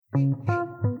The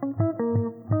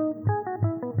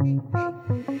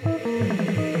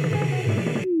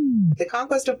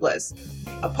Conquest of Bliss,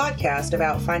 a podcast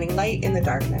about finding light in the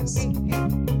darkness.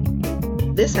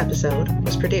 This episode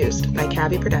was produced by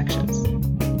Cabby Productions.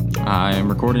 I am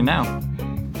recording now.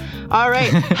 All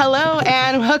right. Hello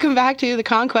and welcome back to The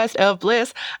Conquest of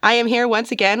Bliss. I am here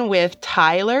once again with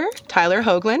Tyler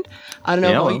Hoagland. I don't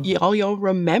know if y'all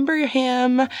remember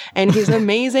him and his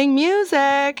amazing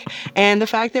music and the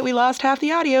fact that we lost half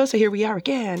the audio, so here we are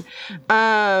again. We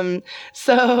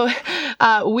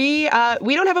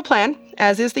don't have a plan,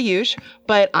 as is the usual,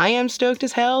 but I am stoked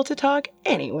as hell to talk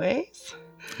anyways.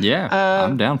 Yeah,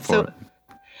 I'm down for it.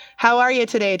 How are you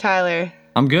today, Tyler?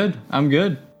 I'm good.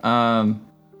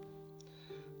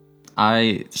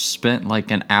 I spent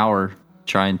like an hour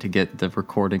trying to get the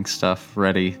recording stuff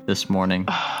ready this morning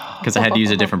because I had to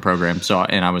use a different program.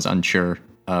 And I was unsure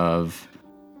of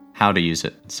how to use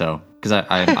it. So, because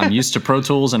I'm used to Pro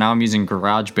Tools and now I'm using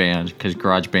GarageBand because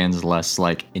GarageBand is less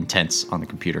like intense on the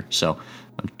computer. So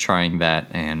I'm trying that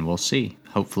and we'll see.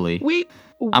 Hopefully.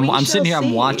 I'm sitting here.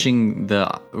 I'm watching the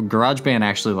GarageBand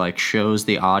actually like shows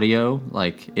the audio,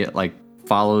 like it like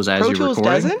follows as you're recording. Pro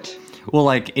Tools doesn't? Well,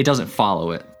 like it doesn't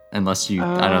follow it unless you.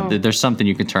 I don't. There's something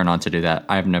you can turn on to do that.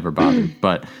 I've never bothered,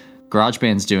 but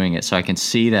GarageBand's doing it, so I can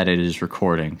see that it is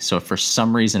recording. So if for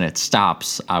some reason it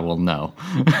stops, I will know.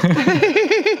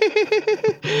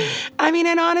 I mean,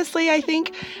 and honestly, I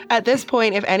think at this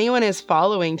point, if anyone is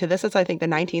following to this, it's I think the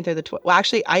 19th or the 12th. Well,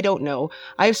 actually, I don't know.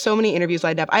 I have so many interviews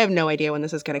lined up. I have no idea when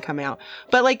this is going to come out.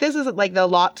 But like, this is like the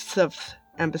lots of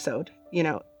episode.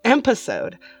 I'm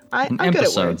good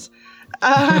at words.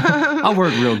 I'll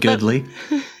word real goodly.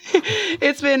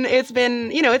 It's been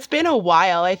a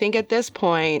while. I think at this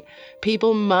point,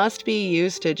 people must be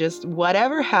used to just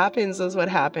whatever happens is what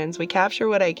happens. We capture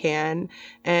what I can.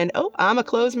 And, I'm a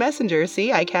closed messenger.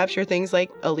 See, I capture things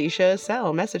like Alicia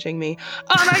Sell messaging me.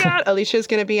 Oh my God, Alicia's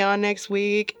going to be on next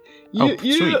week.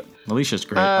 Sweet. Alicia's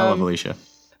great. I love Alicia.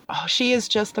 Oh, she is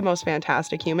just the most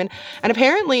fantastic human. And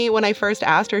apparently when I first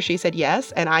asked her, she said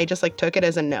yes. And I just like took it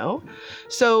as a no.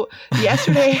 So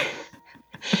yesterday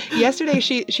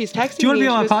she's texting me. Do you want to be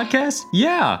on my podcast?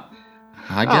 Yeah.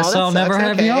 I guess I'll never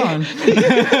have you on.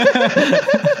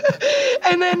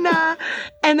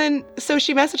 And then so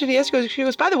she messaged me yesterday. She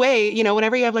goes, by the way,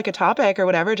 whenever you have like a topic or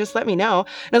whatever, just let me know.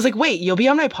 And I was like, wait, you'll be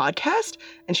on my podcast?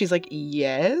 And she's like,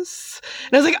 yes.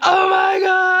 And I was like, oh my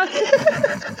God.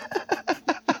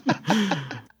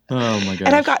 Oh my God.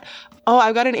 And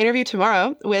I've got an interview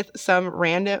tomorrow with some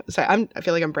random, I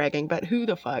feel like I'm bragging, but who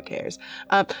the fuck cares?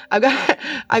 I've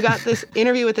got this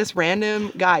interview with this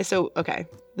random guy. So, okay,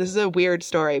 this is a weird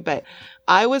story, but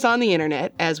I was on the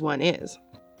internet, as one is,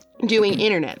 doing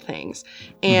internet things.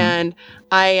 And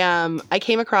I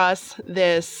came across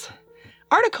this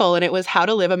article and it was how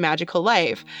to live a magical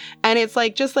life. And it's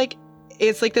like,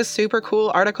 it's like this super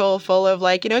cool article full of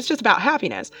like, it's just about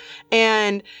happiness.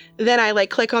 And then I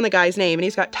like click on the guy's name and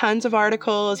he's got tons of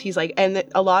articles. He's like, and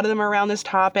a lot of them are around this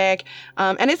topic.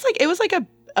 And it's like, it was like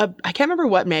I can't remember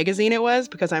what magazine it was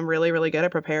because I'm really, really good at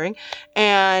preparing.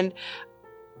 And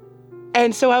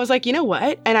so I was like, you know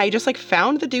what? And I just like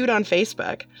found the dude on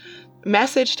Facebook,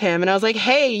 messaged him and I was like,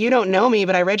 hey, you don't know me,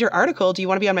 but I read your article. Do you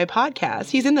want to be on my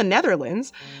podcast? He's in the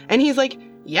Netherlands. And he's like,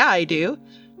 yeah, I do.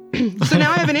 So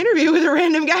now I have an interview with a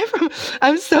random guy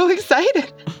I'm so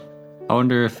excited. I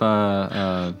wonder if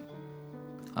our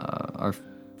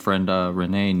friend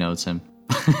Renee knows him.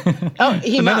 Oh,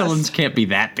 he The must. Netherlands can't be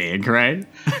that big, right?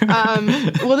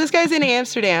 Well, this guy's in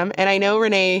Amsterdam, and I know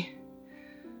Renee.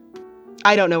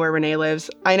 I don't know where Renee lives.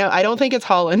 I don't think it's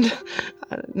Holland.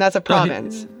 That's a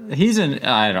province. He's in.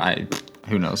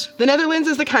 Who knows? The Netherlands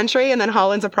is the country, and then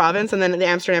Holland's a province, and then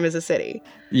Amsterdam is a city.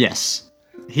 Yes.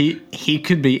 He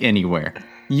could be anywhere.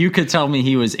 You could tell me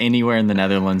he was anywhere in the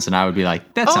Netherlands, and I would be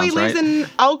like, that sounds right. Oh, he lives in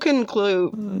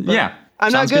Alkenkloe. Yeah.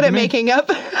 I'm not good at making up.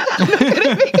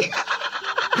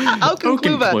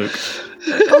 Alkenkloe.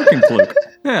 Alkenkloe.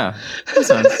 Yeah.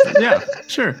 Yeah,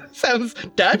 sure. Sounds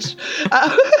Dutch.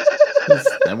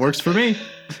 That works for me.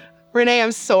 Renee,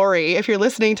 I'm sorry if you're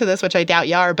listening to this, which I doubt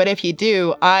you are, but if you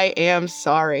do, I am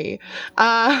sorry.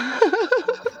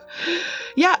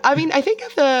 Yeah, I mean, I think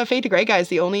of the Fade to Grey guys,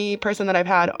 the only person that I've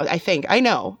had, I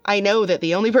know that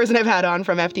the only person I've had on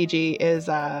from FTG is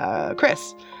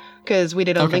Chris, because we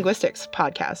did a linguistics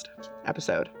podcast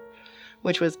episode,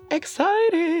 which was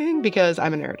exciting because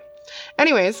I'm a nerd.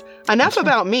 Anyways, enough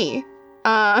about me.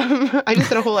 I just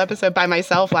did a whole episode by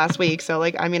myself last week, so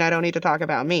I don't need to talk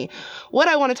about me. What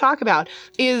I want to talk about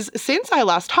is, since I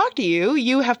last talked to you,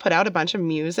 you have put out a bunch of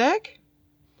music.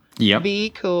 Yep. Be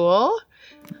cool.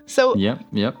 So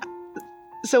Yep.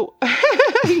 So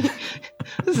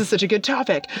this is such a good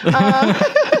topic.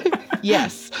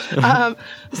 Yes.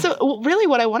 So really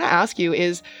what I want to ask you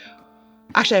is,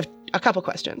 actually, I have a couple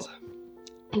questions.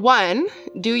 One,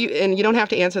 and you don't have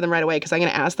to answer them right away because I'm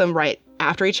going to ask them right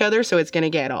after each other, so it's going to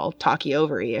get all talky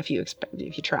overy if you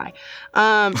try.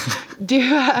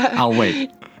 I'll wait.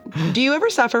 Do you ever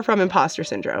suffer from imposter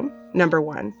syndrome? Number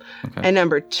one. Okay. And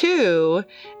number two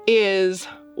is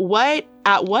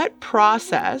at what point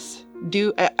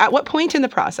in the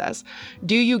process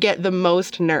do you get the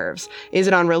most nerves? Is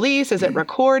it on release? Is it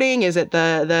recording? Is it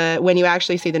the when you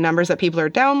actually see the numbers that people are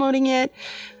downloading it?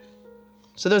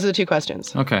 So those are the two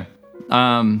questions. Okay.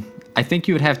 I think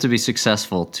you would have to be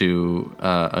successful to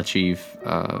achieve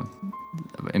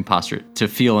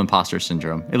feel imposter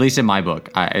syndrome. At least in my book,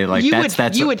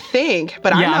 you would think,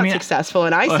 but I'm not successful,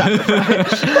 and I suffer from it.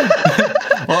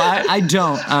 Well, I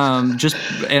don't.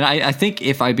 I think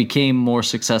if I became more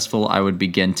successful, I would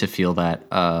begin to feel that.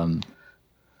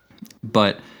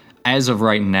 But as of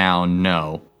right now,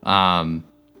 no.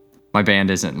 My band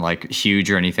isn't like huge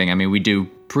or anything. I mean, we do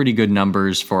pretty good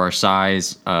numbers for our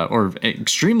size, or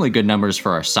extremely good numbers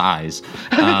for our size.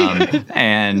 I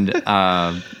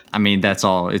mean, it's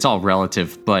all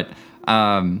relative, but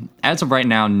as of right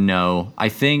now, no. I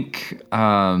think,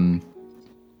 I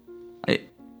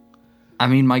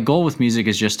mean, my goal with music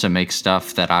is just to make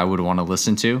stuff that I would want to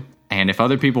listen to. And if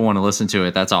other people want to listen to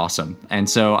it, that's awesome. And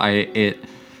so I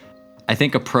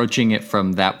think approaching it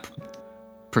from that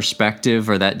perspective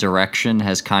or that direction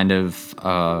has kind of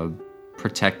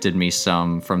protected me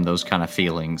some from those kind of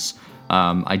feelings.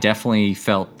 I definitely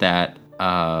felt that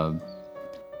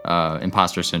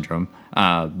imposter syndrome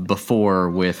before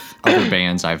with other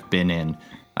bands I've been in.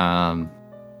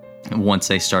 Once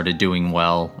they started doing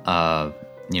well,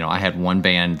 I had one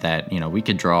band that, we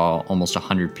could draw almost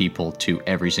 100 people to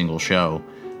every single show.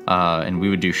 And we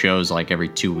would do shows like every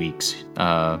 2 weeks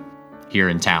here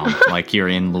in town, like here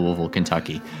in Louisville,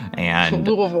 Kentucky. And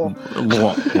Louisville.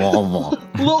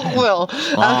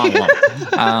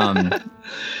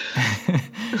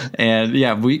 And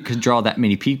yeah, we could draw that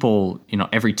many people,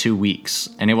 every 2 weeks.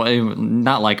 And it was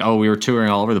not like, we were touring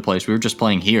all over the place. We were just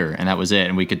playing here and that was it.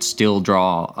 And we could still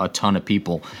draw a ton of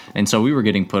people. And so we were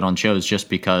getting put on shows just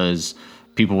because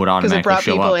people would automatically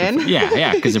show up.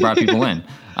 Because it brought people in.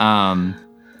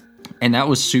 And that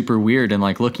was super weird. And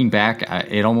like looking back,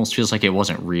 it almost feels like it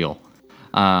wasn't real.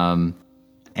 And,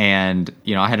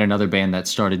 I had another band that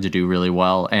started to do really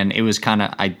well. And it was kind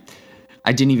of, I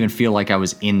didn't even feel like I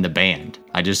was in the band.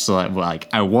 I just I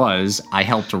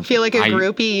helped. Feel like a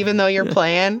groupie even though you're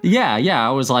playing? Yeah. I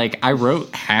was like, I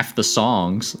wrote half the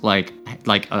songs, like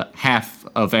half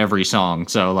of every song.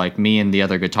 So like me and the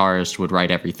other guitarist would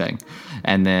write everything.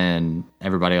 And then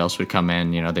everybody else would come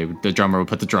in, the drummer would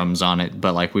put the drums on it.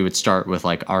 But like we would start with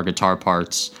like our guitar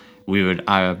parts.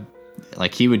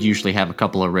 He would usually have a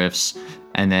couple of riffs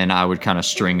and then I would kind of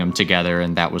string them together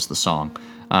and that was the song.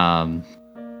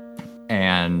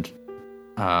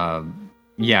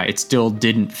 It still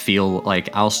didn't feel like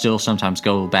I'll still sometimes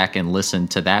go back and listen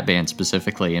to that band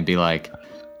specifically and be like,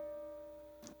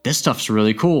 this stuff's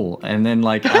really cool. And then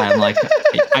like, I'm like,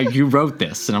 you wrote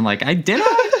this. And I'm like, did I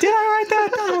write that?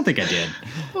 I don't think I did.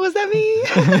 Was that me?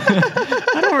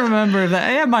 I don't remember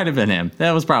that. It might've been him.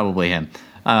 That was probably him.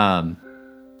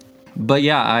 But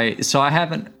yeah, I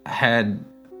haven't had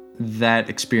that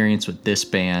experience with this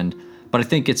band. But I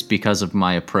think it's because of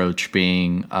my approach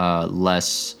being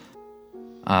less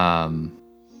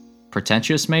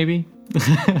pretentious, maybe.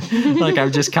 Like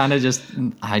I've just kind of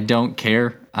I don't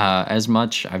care as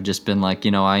much. I've just been like,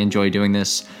 I enjoy doing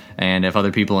this. And if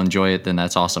other people enjoy it, then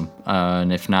that's awesome.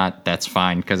 And if not, that's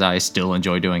fine because I still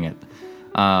enjoy doing it.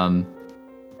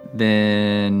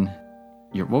 Then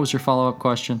what was your follow-up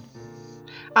question?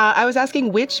 I was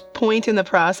asking which point in the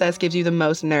process gives you the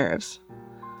most nerves?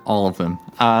 All of them.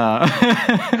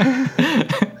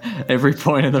 Every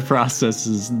point of the process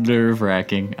is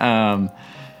nerve-wracking.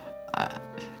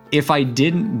 If I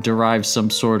didn't derive some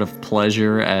sort of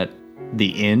pleasure at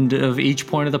the end of each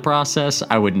point of the process,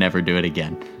 I would never do it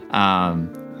again.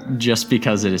 Just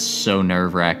because it is so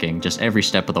nerve-wracking, just every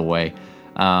step of the way.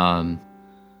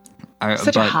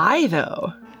 Such a high,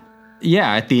 though.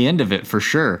 Yeah, at the end of it, for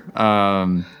sure.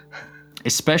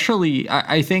 Especially,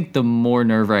 I think the more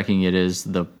nerve-wracking it is,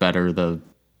 the better the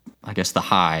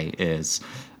high is.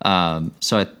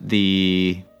 So let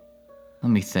me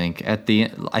think.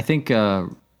 I think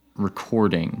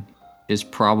recording is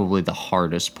probably the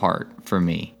hardest part for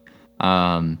me.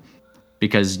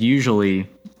 Because usually,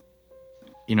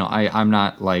 I'm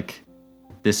not like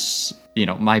this,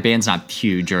 my band's not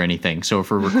huge or anything. So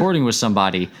if we're recording with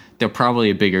somebody, they're probably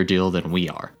a bigger deal than we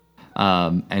are.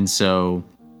 And so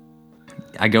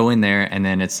I go in there, and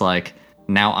then it's like,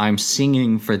 now I'm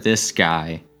singing for this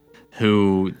guy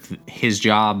who his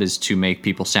job is to make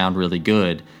people sound really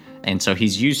good. And so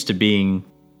he's used to being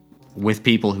with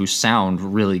people who sound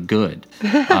really good.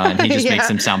 And he just makes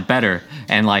them sound better.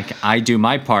 And like, I do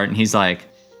my part, and he's like,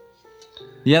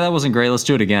 yeah, that wasn't great. Let's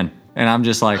do it again. And I'm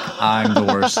just like, I'm the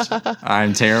worst.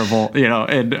 I'm terrible,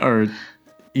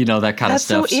 that kind of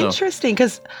stuff. That's so interesting,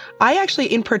 because I actually,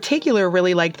 in particular,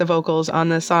 really liked the vocals on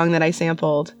the song that I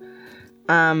sampled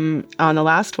on the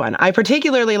last one. I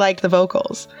particularly liked the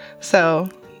vocals. So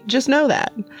just know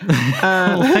that.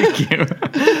 Thank you.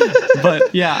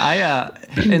 But yeah,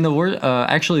 in the word,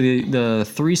 actually the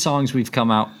 3 songs we've come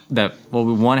out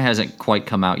one hasn't quite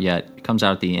come out yet. It comes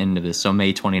out at the end of this. So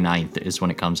May 29th is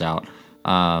when it comes out.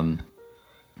 I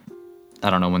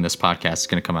don't know when this podcast is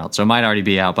going to come out, so it might already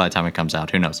be out by the time it comes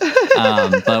out. Who knows?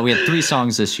 But we had 3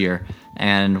 songs this year,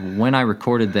 and when I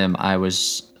recorded them, I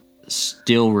was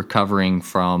still recovering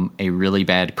from a really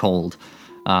bad cold.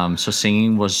 So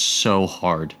singing was so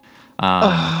hard.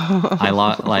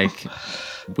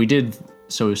 We did,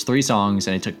 so it was 3 songs,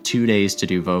 and it took 2 days to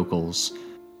do vocals.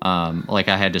 I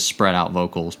had to spread out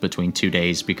vocals between 2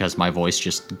 days because my voice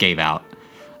just gave out.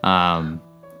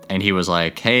 And he was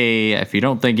like, hey, if you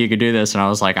don't think you could do this. And I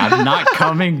was like, I'm not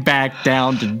coming back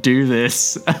down to do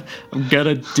this. I'm going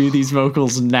to do these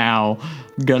vocals now.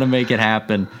 I'm going to make it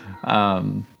happen.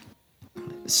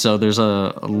 So there's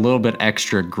a little bit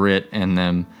extra grit in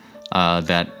them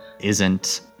that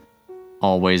isn't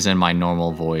always in my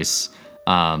normal voice.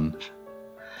 Fair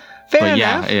but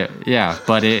enough.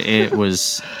 But it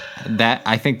was that,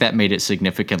 I think that made it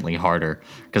significantly harder,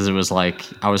 because it was like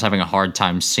I was having a hard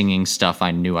time singing stuff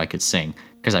I knew I could sing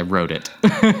because I wrote it.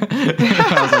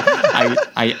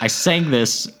 I sang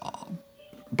this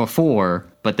before,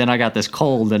 but then I got this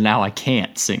cold, and now I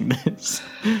can't sing this.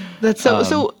 That's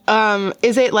so.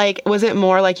 Is it like, was it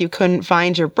more like you couldn't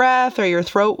find your breath, or your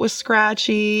throat was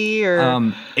scratchy,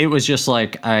 or? It was just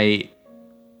like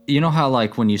you know how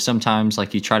like when you sometimes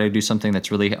like you try to do something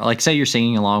that's really, like, say you're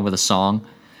singing along with a song,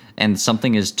 and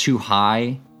something is too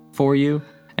high for you,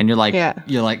 and you're like that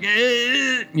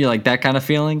kind of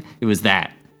feeling. It was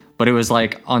that, but it was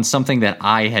like on something that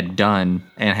I had done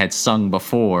and had sung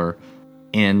before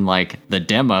in like the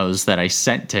demos that I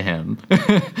sent to him.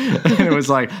 And it was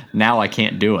like, now I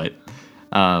can't do it.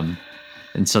 And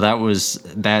so that was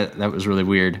really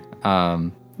weird.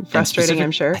 Frustrating,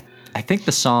 I'm sure. I think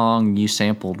the song you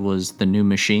sampled was The New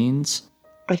Machines.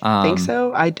 I think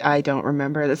so. I don't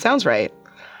remember. That sounds right.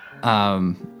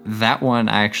 That one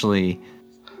actually,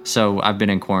 so I've been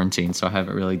in quarantine, so I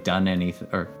haven't really done anything,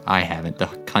 or I haven't, the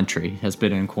country has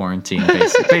been in quarantine,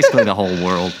 basically the whole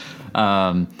world.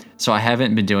 So I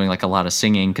haven't been doing like a lot of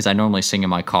singing, because I normally sing in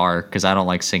my car, because I don't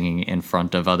like singing in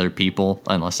front of other people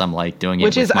unless I'm like doing it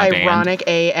with my band. Which is ironic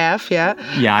AF, yeah.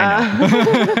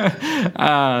 Yeah,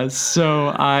 I know.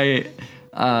 So I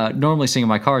normally sing in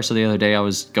my car. So the other day I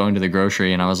was going to the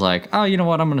grocery, and I was like, oh, you know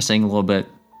what? I'm going to sing a little bit.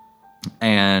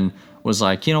 And was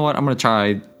like, you know what? I'm going to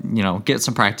try, get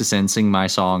some practice in, sing my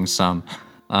songs some,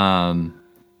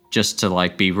 just to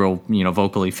like be real,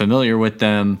 vocally familiar with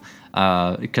them.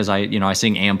 Because I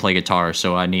sing and play guitar,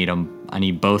 so I need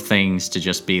both things to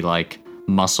just be like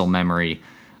muscle memory,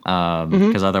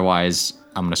 because otherwise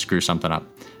I'm gonna screw something up.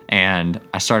 And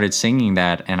I started singing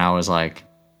that, and I was like,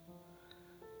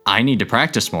 I need to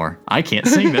practice more. I can't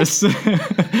sing this.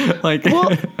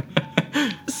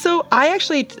 So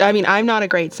I'm not a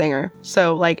great singer,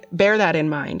 so like bear that in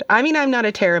mind. I'm not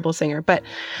a terrible singer, but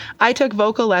I took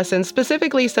vocal lessons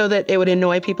specifically so that it would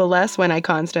annoy people less when I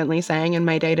constantly sang in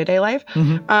my day-to-day life.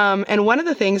 And one of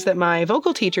the things that my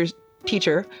vocal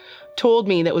teacher told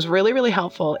me that was really, really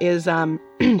helpful is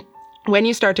when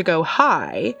you start to go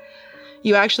high,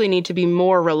 you actually need to be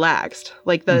more relaxed.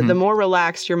 Like the more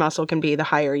relaxed your muscle can be, the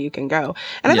higher you can go.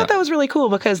 And I thought that was really cool,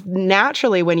 because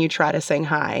naturally when you try to sing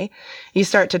high, you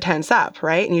start to tense up,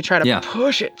 right? And you try to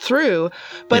push it through,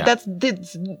 but that's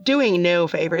doing no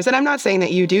favors. And I'm not saying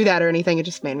that you do that or anything. It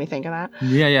just made me think of that.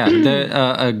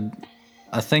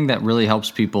 A thing that really helps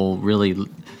people really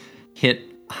hit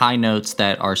high notes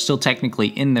that are still technically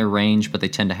in their range, but they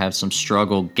tend to have some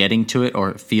struggle getting to it,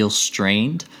 or it feels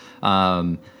strained.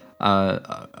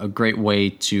 A great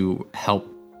way to help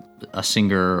a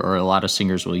singer, or a lot of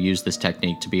singers will use this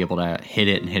technique to be able to hit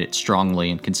it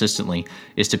strongly and consistently,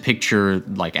 is to picture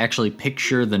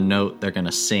the note they're going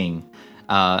to sing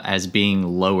as being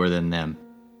lower than them,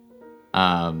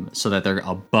 so that they're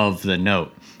above the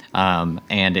note. And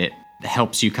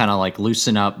helps you kind of like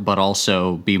loosen up, but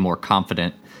also be more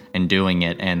confident in doing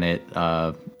it. And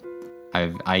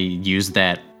I use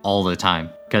that all the time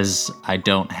because I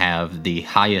don't have the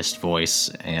highest voice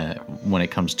when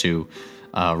it comes to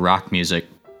rock music,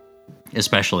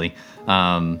 especially.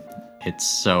 You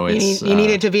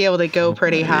needed to be able to go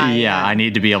pretty high. Yeah, I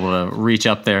need to be able to reach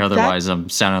up there. Otherwise, I'm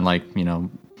sounding like,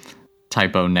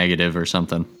 typo negative or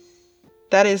something.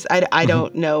 That is, I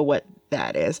don't know what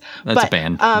that is. That's a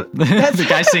band. The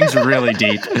guy sings really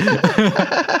deep.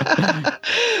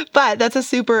 But that's a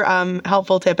super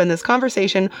helpful tip. And this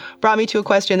conversation brought me to a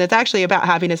question that's actually about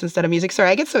happiness instead of music. Sorry,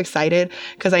 I get so excited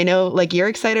because I know like you're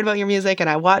excited about your music and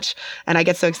I watch and I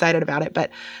get so excited about it. But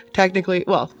technically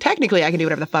I can do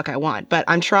whatever the fuck I want, but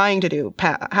I'm trying to do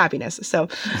happiness. So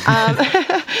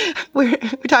we're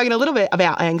talking a little bit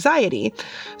about anxiety.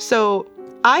 So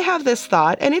I have this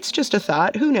thought, and it's just a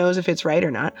thought. Who knows if it's right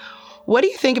or not? What do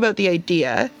you think about the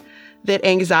idea that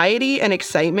anxiety and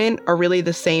excitement are really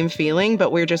the same feeling,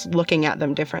 but we're just looking at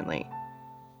them differently?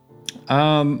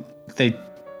 I think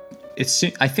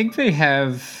they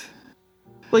have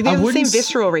like they have the same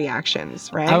visceral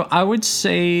reactions, right? I would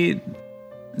say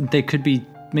they could be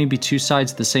maybe two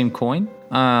sides of the same coin.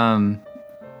 And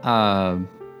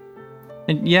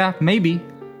yeah, maybe.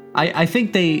 I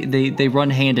think they run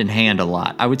hand in hand a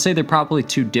lot. I would say they're probably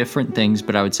two different things,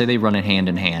 but I would say they run hand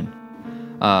in hand.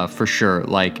 For sure.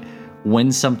 Like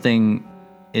when something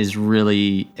is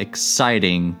really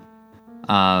exciting,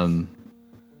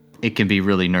 it can be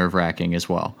really nerve-wracking as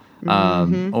well.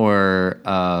 Or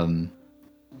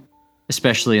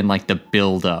especially in like the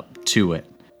build up to it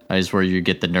is where you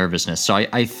get the nervousness. So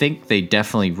I think they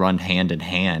definitely run hand in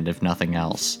hand, if nothing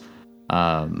else.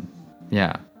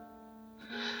 Yeah.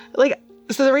 Like,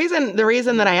 so the reason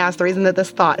that I asked, the reason that this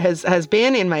thought has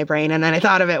been in my brain, and then I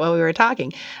thought of it while we were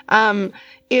talking,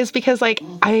 is because like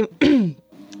okay,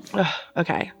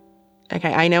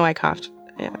 I know I coughed.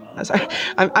 Yeah, sorry.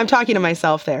 I'm talking to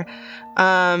myself there.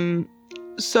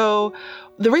 So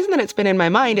the reason that it's been in my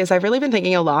mind is I've really been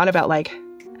thinking a lot about like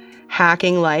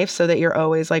hacking life so that you're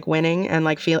always like winning and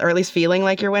like or at least feeling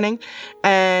like you're winning.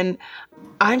 And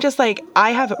I'm just like, I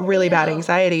have really bad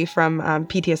anxiety from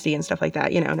PTSD and stuff like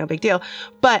that, no big deal,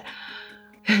 but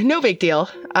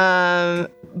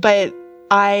but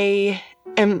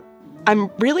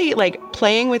I'm really like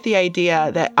playing with the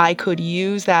idea that I could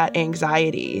use that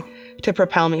anxiety to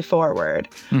propel me forward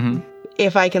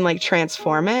if I can like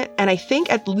transform it. And I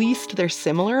think at least they're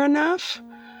similar enough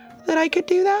that I could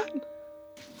do that.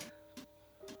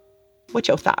 What's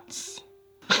your thoughts?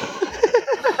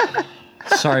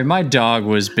 Sorry, my dog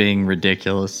was being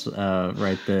ridiculous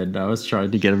right then. I was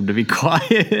trying to get him to be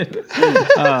quiet.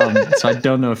 So I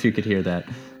don't know if you could hear that.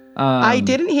 I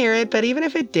didn't hear it, but even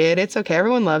if it did, it's okay.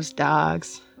 Everyone loves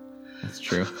dogs. That's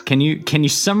true. Can you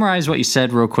summarize what you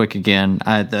said real quick again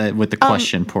with the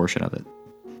question portion of it?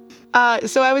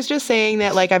 So I was just saying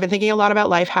that like I've been thinking a lot about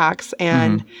life hacks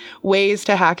and ways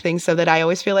to hack things so that I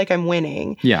always feel like I'm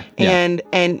winning. Yeah.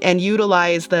 And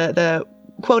utilize the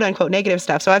quote unquote negative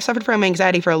stuff. So I've suffered from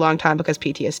anxiety for a long time because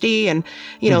PTSD and,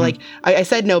 like I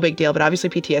said, no big deal, but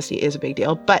obviously PTSD is a big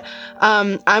deal. But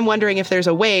I'm wondering if there's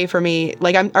a way for me,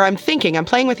 like I'm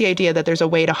playing with the idea that there's a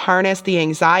way to harness the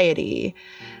anxiety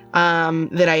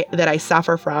that I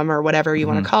suffer from, or whatever you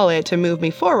want to call it, to move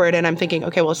me forward. And I'm thinking,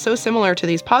 okay, well, so similar to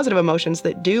these positive emotions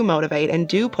that do motivate and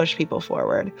do push people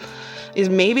forward, is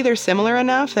maybe they're similar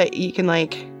enough that you can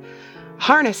like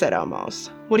harness it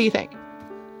almost. What do you think?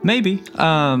 Maybe.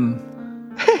 I mean,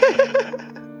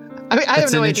 I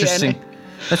have no idea.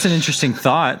 That's an interesting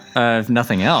thought, if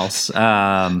nothing else.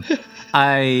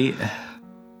 I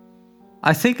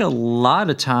think a lot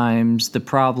of times the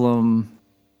problem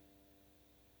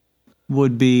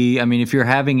would be, I mean, if you're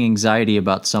having anxiety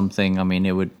about something, I mean,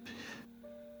 it would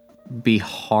be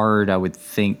hard, I would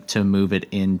think, to move it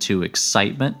into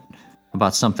excitement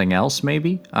about something else,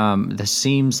 maybe. This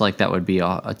seems like that would be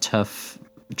a tough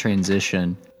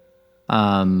transition.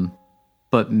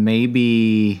 But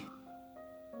maybe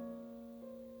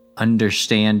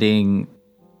understanding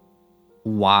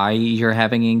why you're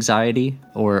having anxiety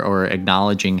or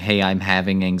acknowledging, hey, I'm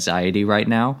having anxiety right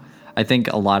now. I think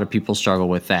a lot of people struggle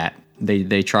with that.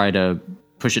 They try to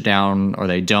push it down, or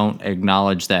they don't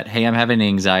acknowledge that, hey, I'm having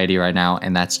anxiety right now,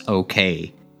 and that's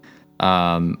okay.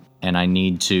 And I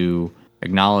need to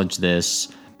acknowledge this,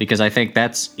 because I think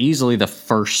that's easily the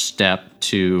first step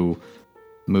to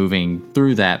moving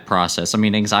through that process. I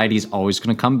mean, anxiety is always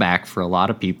going to come back for a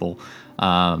lot of people.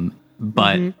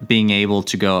 But being able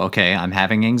to go, okay, I'm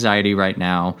having anxiety right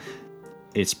now.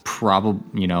 It's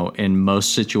probably, in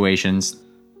most situations,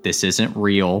 this isn't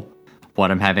real.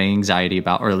 what I'm having anxiety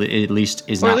about, or at least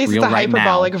is or not at least real it's a right now.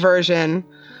 hyperbolic version.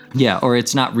 Yeah, or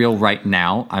it's not real right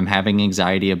now. I'm having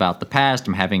anxiety about the past.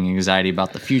 I'm having anxiety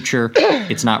about the future.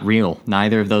 It's not real.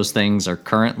 Neither of those things are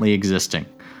currently existing.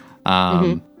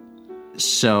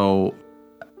 So,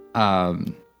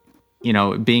 you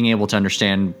know, being able to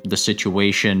understand the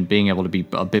situation, being able to be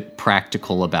a bit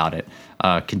practical about it,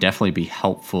 can definitely be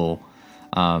helpful.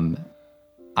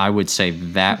 I would say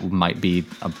that might be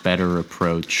a better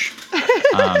approach.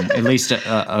 At least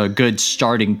a good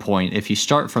starting point. If you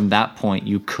start from that point,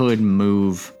 you could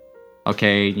move,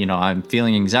 okay, you know, I'm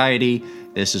feeling anxiety.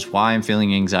 This is why I'm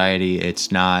feeling anxiety.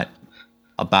 It's not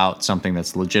about something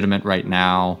that's legitimate right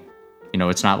now. You know,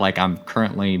 it's not like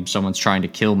someone's trying to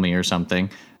kill me or something.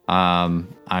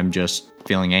 I'm just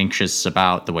feeling anxious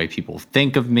about the way people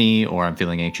think of me, or I'm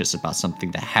feeling anxious about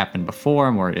something that happened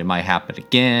before, or it might happen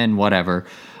again, whatever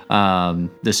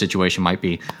the situation might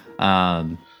be.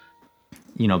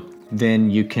 You know, then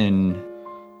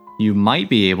you might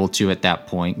be able to at that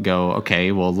point go,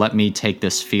 okay, well, let me take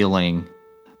this feeling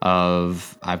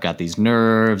of I've got these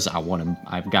nerves, I'm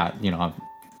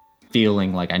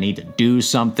feeling like I need to do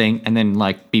something, and then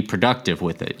like be productive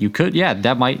with it. You could,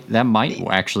 that might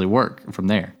actually work from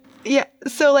there. Yeah.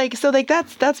 So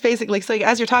that's basically, so like,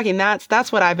 as you're talking,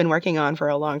 that's what I've been working on for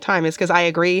a long time, is because I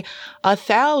agree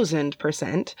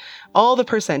 1,000%, all the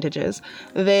percentages,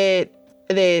 that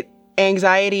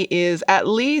anxiety is at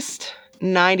least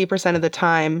 90% of the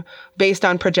time based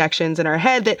on projections in our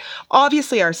head that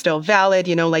obviously are still valid,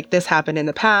 you know, like this happened in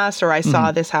the past, or I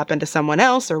saw this happen to someone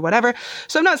else, or whatever.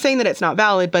 So I'm not saying that it's not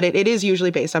valid, but it is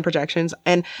usually based on projections,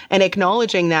 and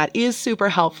acknowledging that is super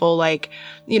helpful. Like,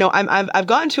 you know, I've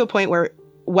gotten to a point where,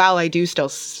 while I do still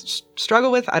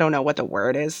struggle with, I don't know what the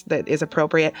word is that is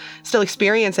appropriate, still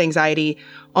experience anxiety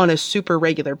on a super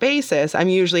regular basis, I'm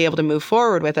usually able to move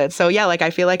forward with it. So yeah, like I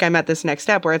feel like I'm at this next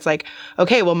step where it's like,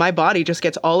 okay, well, my body just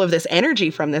gets all of this energy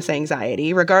from this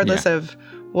anxiety, regardless of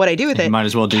what I do with it. You might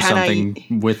as well do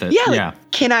something with it. Yeah.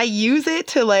 Like, can I use it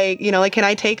to, like, you know, like, can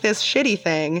I take this shitty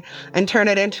thing and turn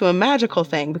it into a magical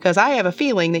thing? Because I have a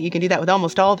feeling that you can do that with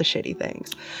almost all the shitty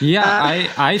things. Yeah,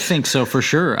 I think so, for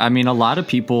sure. I mean, a lot of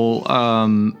people,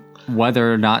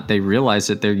 whether or not they realize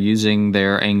that they're using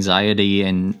their anxiety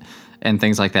and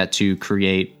things like that to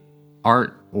create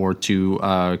art, or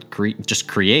to just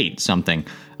create something,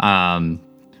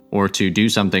 or to do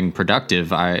something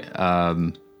productive.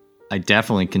 I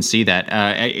definitely can see that.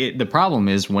 The problem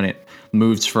is when it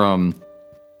moves from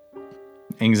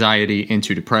anxiety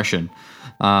into depression,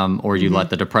 or you let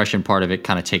the depression part of it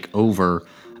kind of take over,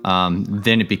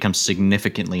 then it becomes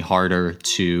significantly harder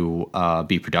to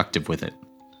be productive with it.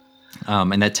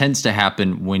 And that tends to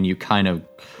happen when you kind of,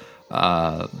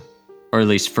 or at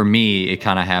least for me, it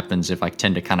kind of happens if I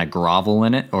tend to kind of grovel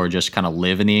in it, or just kind of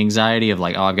live in the anxiety of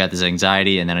like, oh, I've got this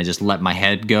anxiety, and then I just let my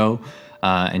head go.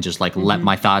 And just like let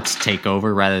my thoughts take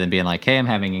over, rather than being like, hey, I'm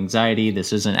having anxiety.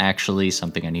 This isn't actually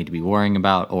something I need to be worrying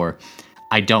about, or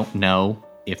I don't know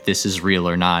if this is real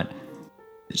or not,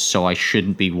 so I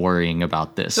shouldn't be worrying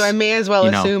about this. So I may as well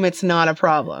assume it's not a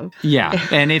problem. Yeah.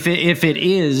 And if it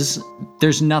is,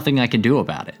 there's nothing I can do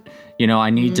about it. You know,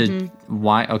 I need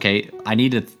I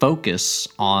need to focus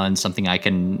on something I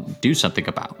can do something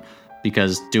about,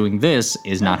 because doing this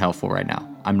is not helpful right now.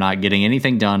 I'm not getting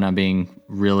anything done. I'm being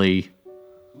really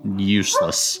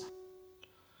useless,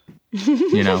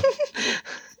 you know.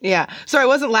 Yeah, sorry, I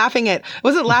wasn't laughing at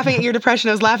your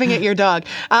depression. I was laughing at your dog.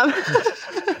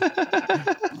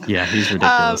 Yeah, he's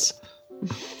ridiculous,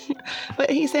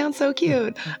 but he sounds so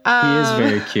cute. He is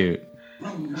very cute.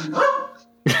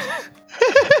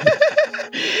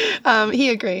 He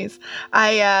agrees.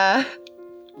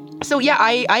 So yeah,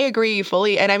 I agree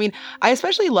fully. And I mean, I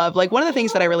especially love, like, one of the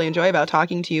things that I really enjoy about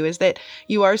talking to you is that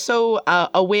you are so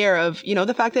aware of, you know,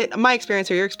 the fact that my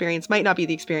experience or your experience might not be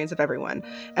the experience of everyone.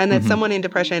 And that someone in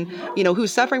depression, you know,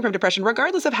 who's suffering from depression,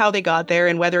 regardless of how they got there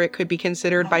and whether it could be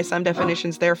considered by some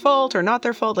definitions their fault or not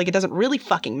their fault, like, it doesn't really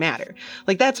fucking matter.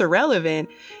 Like, that's irrelevant.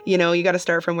 You know, you got to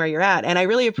start from where you're at. And I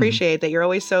really appreciate that you're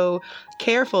always so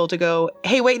careful to go,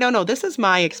 hey, wait, no, this is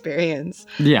my experience.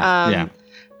 Yeah.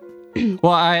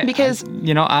 Well, because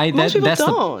most people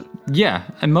don't.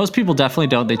 And most people definitely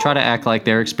don't. They try to act like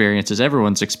their experience is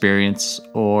everyone's experience,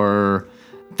 or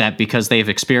that because they've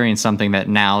experienced something that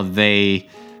now they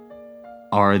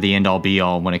are the end all be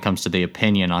all when it comes to the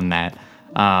opinion on that.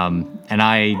 And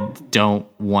I don't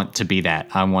want to be that.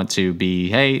 I want to be,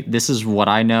 hey, this is what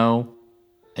I know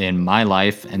in my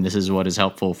life, and this is what is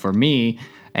helpful for me,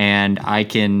 and I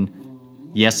can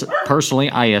yes, personally,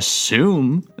 I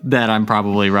assume that I'm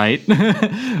probably right,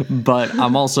 but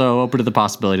I'm also open to the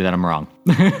possibility that I'm wrong.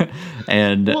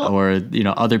 Or, you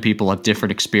know, other people have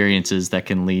different experiences that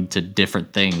can lead to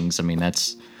different things. I mean,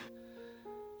 that's,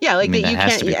 yeah, like that you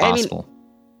has can't, to be possible.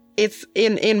 It's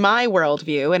in my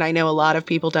worldview, and I know a lot of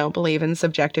people don't believe in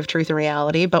subjective truth and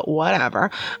reality, but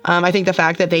whatever. I think the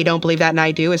fact that they don't believe that and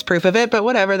I do is proof of it, but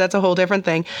whatever, that's a whole different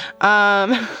thing. The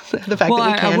fact that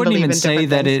we can believe in different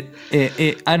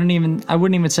things. I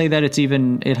wouldn't even say that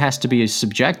it has to be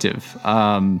subjective.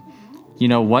 You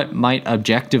know, what might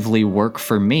objectively work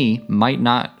for me might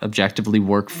not objectively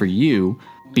work for you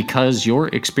because your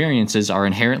experiences are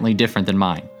inherently different than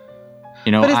mine.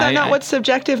 You know, but is that not what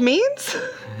subjective means?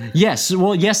 Yes.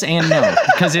 Well, yes and no.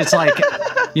 Because it's like,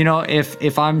 you know,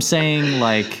 if I'm saying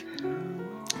like,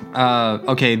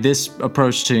 okay, this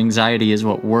approach to anxiety is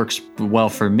what works well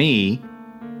for me,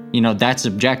 you know, that's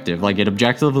objective. Like, it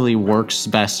objectively works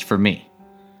best for me.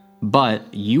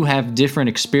 But you have different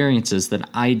experiences than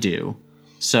I do.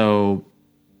 So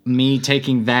me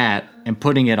taking that and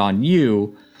putting it on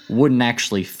you wouldn't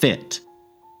actually fit.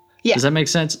 Yeah. Does that make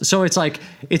sense? So it's like,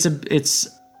 it's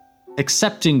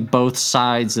accepting both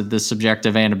sides of the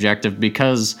subjective and objective,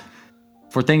 because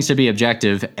for things to be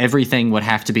objective, everything would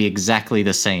have to be exactly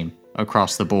the same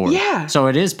across the board. Yeah. So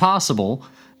it is possible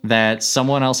that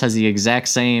someone else has the exact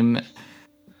same,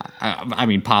 I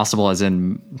mean, possible as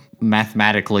in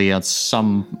mathematically, it's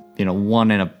some, you know,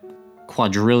 1 in a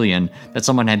quadrillion, that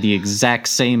someone had the exact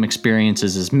same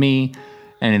experiences as me,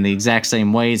 and in the exact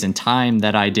same ways and time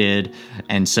that I did.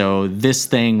 And so this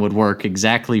thing would work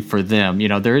exactly for them. You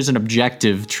know, there is an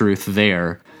objective truth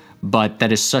there, but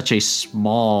that is such a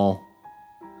small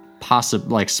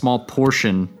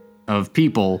portion of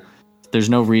people. There's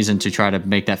no reason to try to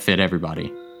make that fit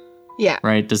everybody. Yeah.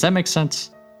 Right? Does that make sense?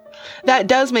 That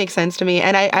does make sense to me.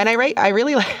 And I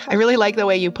really like the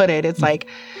way you put it. It's like,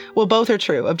 well, both are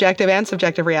true. Objective and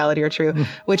subjective reality are true,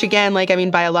 which again, like, I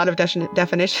mean, by a lot of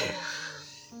definition,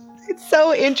 it's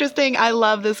so interesting. I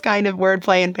love this kind of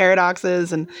wordplay and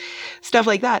paradoxes and stuff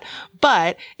like that.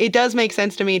 But it does make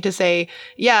sense to me to say,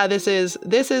 yeah, this is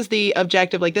the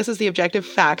objective, like, this is the objective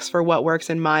facts for what works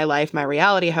in my life, my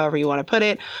reality, however you want to put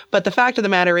it. But the fact of the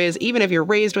matter is, even if you're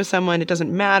raised with someone, it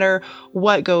doesn't matter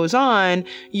what goes on,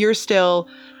 you're still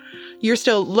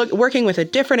working with a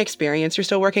different experience. You're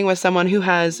still working with someone who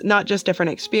has not just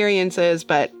different experiences,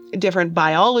 but different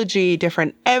biology,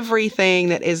 different everything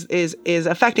that is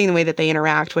affecting the way that they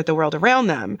interact with the world around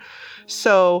them.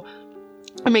 So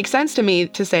it makes sense to me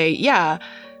to say, yeah,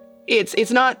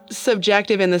 it's not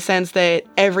subjective in the sense that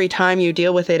every time you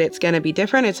deal with it, it's going to be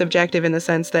different. It's subjective in the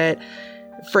sense that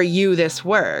for you, this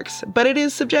works. But it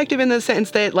is subjective in the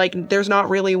sense that, like, there's not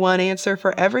really one answer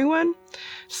for everyone.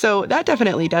 So that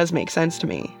definitely does make sense to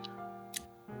me.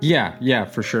 Yeah,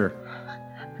 for sure.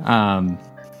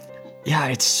 Yeah,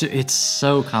 it's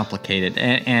so complicated,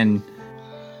 and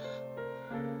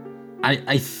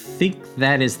I think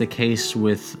that is the case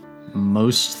with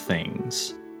most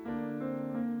things.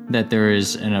 That there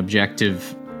is an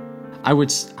objective. I would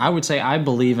say I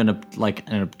believe in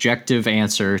an objective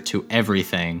answer to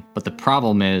everything, but the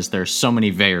problem is there's so many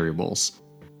variables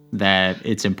that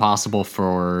it's impossible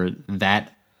for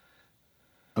that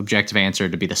objective answer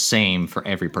to be the same for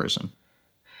every person.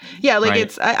 Yeah, like,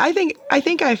 right? I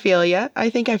think I feel ya.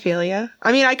 I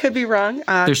mean, I could be wrong.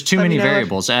 There's too many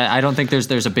variables. I don't think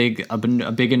there's a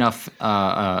big enough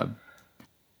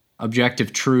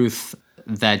objective truth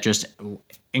that just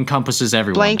encompasses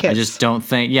everyone. Blankets. I just don't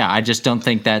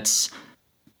think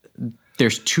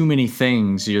there's too many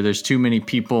things. You know, there's too many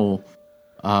people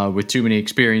with too many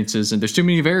experiences, and there's too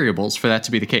many variables for that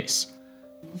to be the case.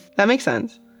 That makes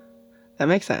sense.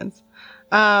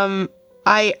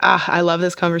 I love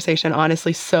this conversation,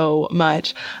 honestly, so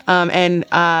much.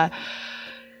 Okay.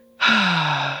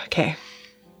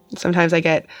 Sometimes I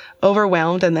get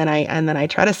overwhelmed, and then I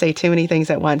try to say too many things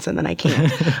at once, and then I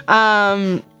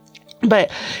can't.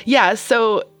 But yeah,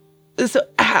 so this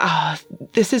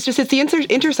is just, it's the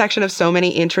intersection of so many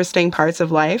interesting parts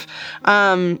of life.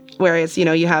 Where it's, you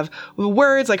know, you have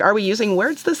words, like, are we using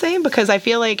words the same? Because I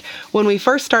feel like when we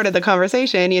first started the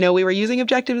conversation, you know, we were using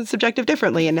objective and subjective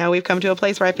differently. And now we've come to a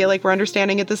place where I feel like we're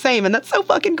understanding it the same. And that's so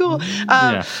fucking cool.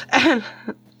 Yeah.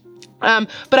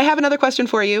 But I have another question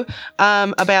for you,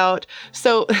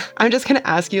 so I'm just going to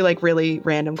ask you, like, really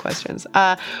random questions.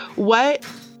 What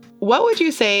would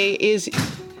you say is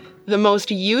the most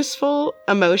useful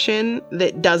emotion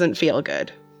that doesn't feel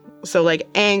good? So, like,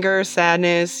 anger,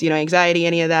 sadness, you know, anxiety,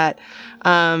 any of that,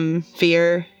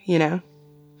 fear, you know?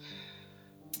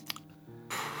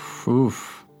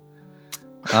 Oof.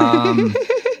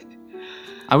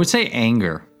 I would say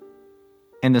anger,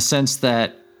 in the sense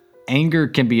that anger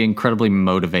can be incredibly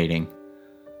motivating.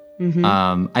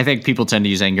 I think people tend to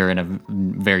use anger in a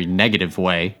very negative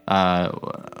way. That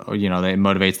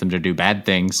motivates them to do bad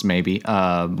things, maybe,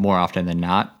 more often than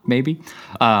not, maybe.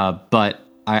 But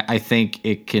I think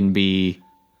it can be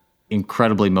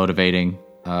incredibly motivating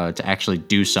to actually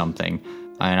do something.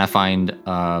 And I find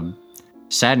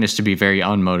sadness to be very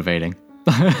unmotivating.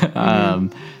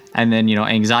 And then,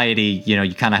 anxiety,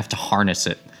 you kind of have to harness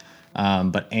it.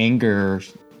 But anger,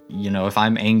 if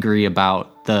I'm angry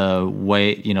about the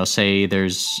way, say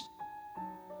there's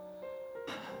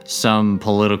some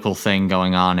political thing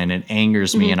going on and it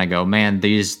angers me, and I go, man,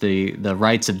 the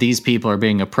rights of these people are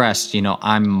being oppressed.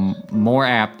 I'm more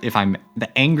apt,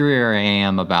 the angrier I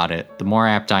am about it, the more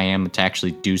apt I am to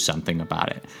actually do something about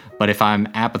it. But if I'm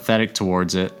apathetic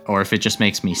towards it, or if it just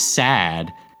makes me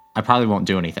sad, I probably won't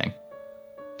do anything.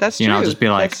 That's true. I'll just be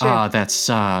like, oh, that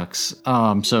sucks.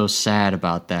 Oh, I'm so sad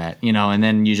about that. And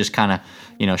then you just kind of,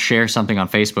 share something on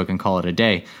Facebook and call it a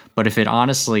day. But if it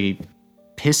honestly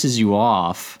pisses you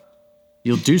off,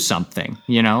 you'll do something,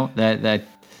 I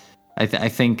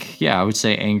think, I would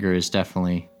say anger is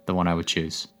definitely the one I would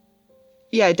choose.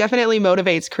 Yeah, it definitely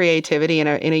motivates creativity in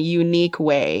a unique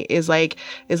way. Is like,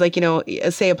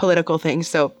 say a political thing.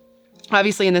 So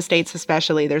obviously in the States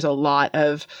especially, there's a lot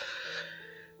of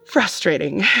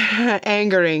frustrating,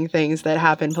 angering things that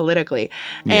happen politically.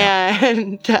 Yeah.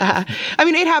 And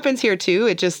it happens here too.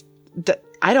 It just,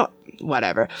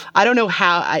 whatever. I don't know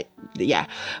how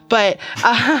but,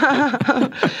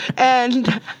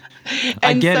 and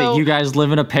I get it. You guys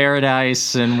live in a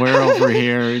paradise and we're over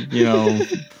here,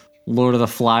 Lord of the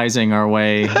Fliesing our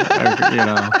way,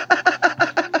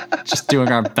 just doing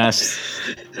our best,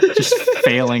 just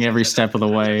failing every step of the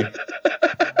way.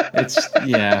 It's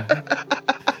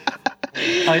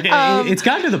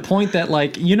gotten to the point that,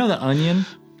 The Onion?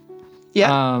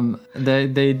 Yeah.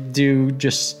 They do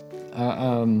just...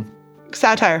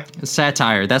 satire.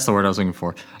 Satire, that's the word I was looking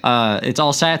for. It's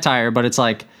all satire, but it's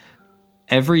like,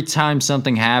 every time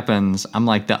something happens, I'm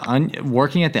like,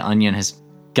 working at The Onion has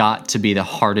got to be the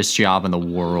hardest job in the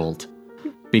world.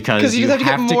 Because you just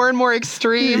have to get more and more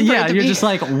extreme. Yeah, you're just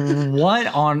like, what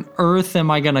on earth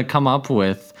am I going to come up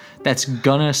with that's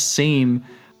going to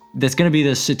be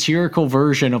the satirical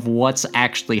version of what's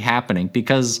actually happening?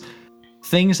 Because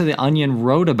things that The Onion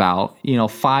wrote about,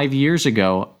 5 years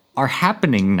ago are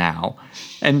happening now.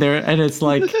 And it's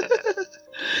like,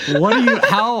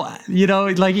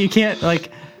 you can't,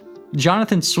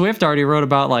 Jonathan Swift already wrote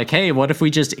about, hey, what if we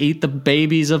just eat the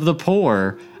babies of the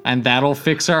poor and that'll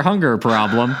fix our hunger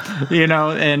problem?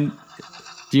 And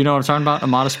do you know what I'm talking about? A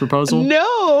Modest Proposal?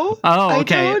 No. Oh,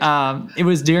 okay. It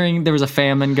was there was a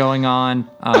famine going on,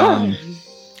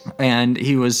 and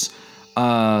he was,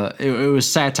 it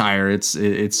was satire. It's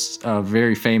a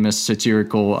very famous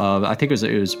satirical, I think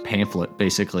it was a pamphlet,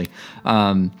 basically.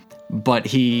 But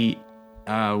he,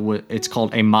 it's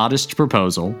called A Modest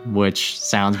Proposal, which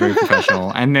sounds very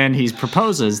professional. And then he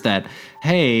proposes that,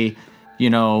 hey,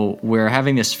 we're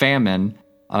having this famine,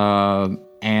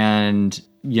 and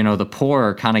the poor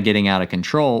are kind of getting out of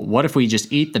control. What if we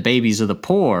just eat the babies of the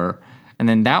poor? And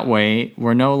then that way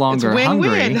we're no longer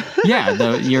hungry.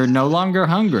 Yeah, you're no longer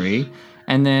hungry.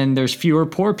 And then there's fewer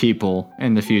poor people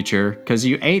in the future because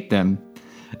you ate them.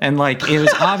 And it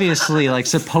was obviously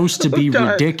supposed to be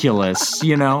ridiculous,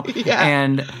 Yeah.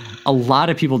 And a lot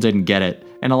of people didn't get it.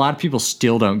 And a lot of people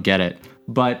still don't get it.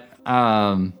 But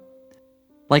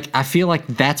I feel like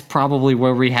that's probably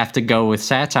where we have to go with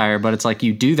satire, but it's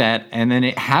you do that and then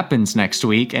it happens next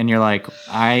week and you're like,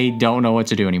 I don't know what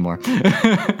to do anymore.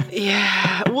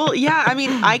 Yeah. Well, yeah.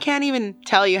 I can't even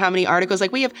tell you how many articles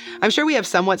I'm sure we have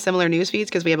somewhat similar news feeds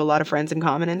because we have a lot of friends in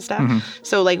common and stuff. Mm-hmm.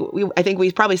 So I think we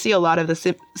probably see a lot of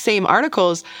the same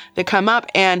articles that come up.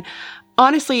 And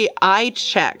honestly, I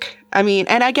check. And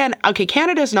again, okay,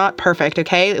 Canada's not perfect,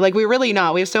 okay? We're really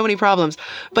not. We have so many problems.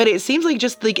 But it seems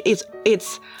it's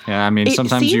yeah,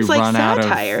 sometimes you run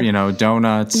satire. Out of,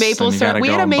 donuts. Maple syrup. We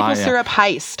had a maple syrup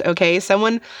heist, okay?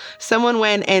 Someone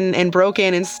went and broke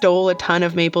in and stole a ton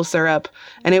of maple syrup,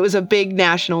 and it was a big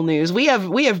national news. We have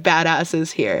badasses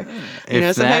here.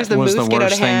 If sometimes the moose get out of hand. If that was the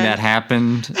worst thing that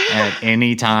happened at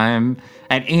any time,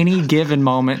 at any given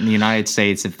moment in the United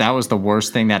States, if that was the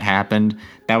worst thing that happened,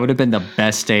 that would have been the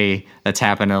best day that's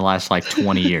happened in the last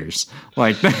 20 years.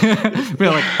 We're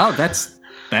oh, that's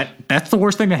the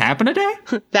worst thing that happened today?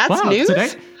 That's news?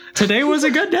 Today was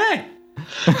a good day.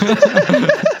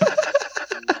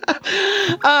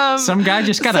 Some guy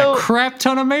just got a crap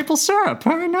ton of maple syrup.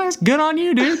 Very nice. Good on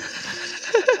you, dude.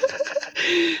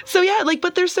 So yeah, like,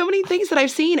 but there's so many things that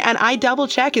I've seen, and I double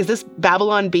check: is this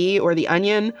Babylon Bee or The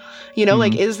Onion? You know,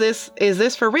 like, is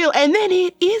this for real? And then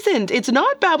it isn't. It's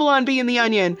not Babylon Bee and The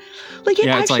Onion. Like, it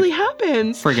actually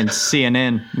happens. Friggin'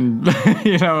 CNN,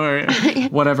 you know, or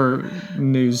whatever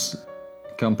news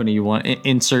company you want.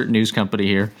 Insert news company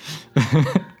here.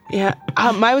 Yeah,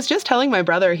 I was just telling my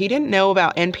brother, he didn't know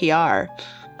about NPR.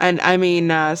 And I mean,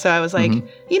 so I was like,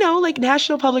 you know, like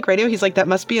National Public Radio. He's like, that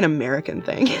must be an American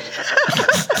thing.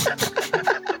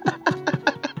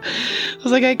 I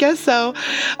was like, I guess so.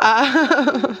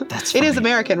 That's funny. It is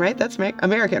American, right? That's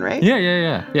American, right?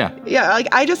 Yeah. Yeah,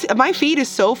 like my feed is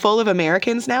so full of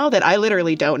Americans now that I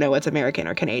literally don't know what's American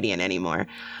or Canadian anymore.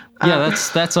 Yeah,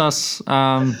 that's us.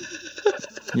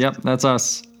 Yep, that's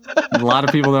us. A lot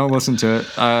of people don't listen to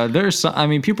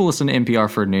it. People listen to NPR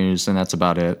for news, and that's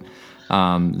about it.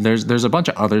 There's a bunch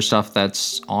of other stuff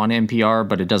that's on NPR,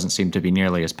 but it doesn't seem to be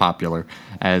nearly as popular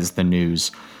as the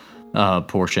news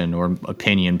portion or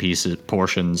opinion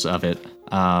portions of it.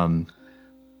 I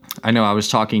know I was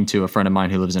talking to a friend of mine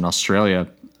who lives in Australia,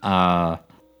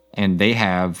 and they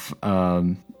have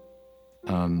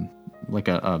like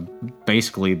a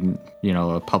basically, you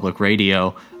know, a public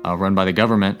radio run by the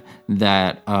government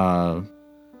that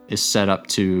is set up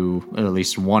to, at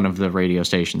least one of the radio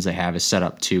stations they have is set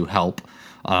up to help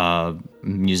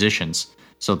musicians.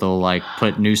 So they'll like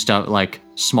put new stuff, like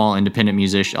small independent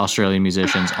Australian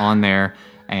musicians on there.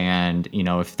 And, you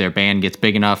know, if their band gets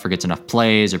big enough or gets enough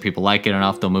plays or people like it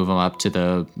enough, they'll move them up to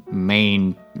the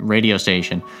main radio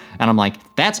station. And I'm like,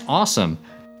 that's awesome.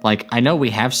 Like, I know we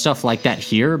have stuff like that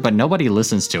here, but nobody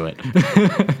listens to it.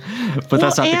 But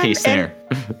that's not the case there.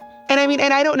 And I mean,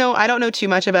 and I don't know too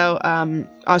much about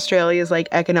Australia's like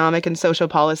economic and social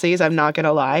policies. I'm not going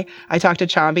to lie. I talk to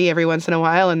Chomby every once in a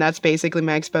while, and that's basically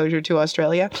my exposure to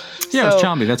Australia. Yeah, it was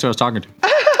Chomby. That's who I was talking to.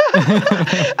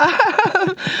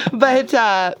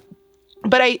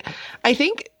 But I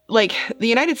think like the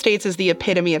United States is the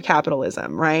epitome of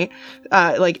capitalism, right?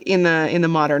 Like in the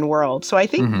modern world. So I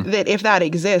think that if that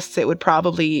exists, it would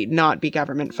probably not be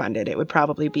government funded. It would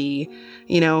probably be,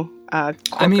 you know, I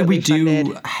mean, we funded.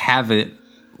 do have it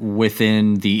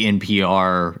within the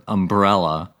NPR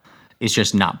umbrella. It's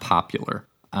just not popular.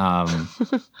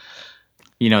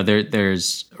 You know,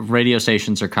 there's radio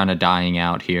stations are kind of dying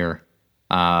out here.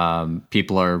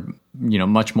 People are, you know,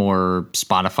 much more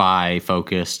Spotify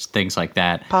focused, things like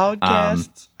that.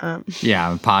 Podcasts.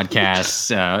 Yeah,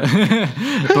 podcasts.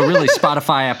 But really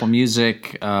Spotify, Apple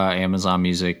Music, Amazon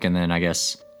Music, and then I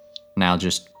guess now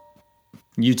just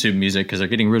YouTube Music, because they're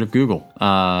getting rid of Google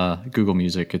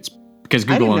Music. It's because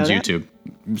Google owns YouTube.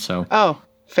 So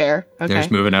fair. Okay. They're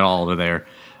just moving it all to there.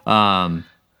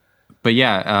 But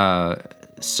yeah,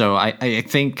 so I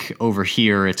think over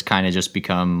here it's kind of just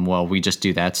become, well, we just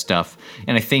do that stuff.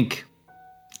 And I think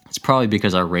it's probably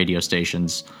because our radio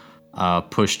stations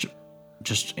pushed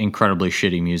just incredibly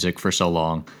shitty music for so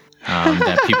long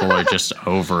that people are just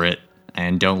over it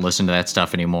and don't listen to that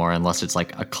stuff anymore unless it's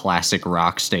like a classic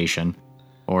rock station.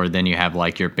 Or then you have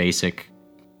like your basic,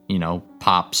 you know,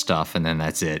 pop stuff, and then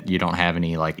that's it. You don't have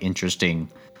any like interesting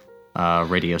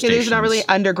radio stations. There's not really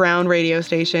underground radio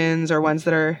stations or ones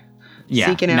that are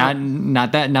seeking out.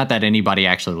 Not that anybody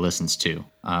actually listens to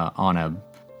on a,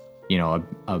 you know,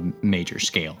 a major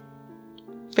scale.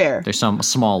 Fair. There's some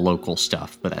small local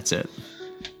stuff, but that's it.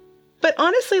 But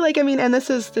honestly, like, I mean, and this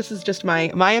is just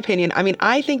my opinion. I mean,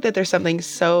 I think that there's something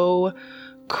so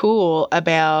cool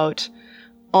about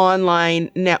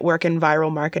online network and viral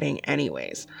marketing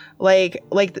anyways. Like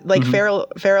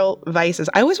feral vices.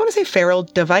 I always want to say feral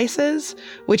devices,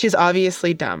 which is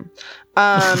obviously dumb.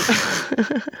 But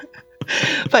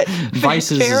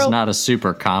vices is not a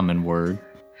super common word.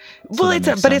 So well,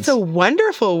 it's a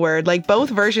wonderful word. Like both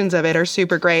versions of it are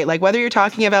super great. Like whether you're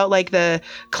talking about like the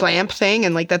clamp thing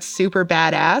and like that's super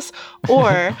badass,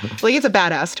 or like it's a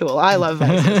badass tool. I love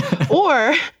vices.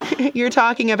 Or you're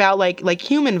talking about like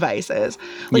human vices.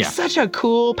 Like such a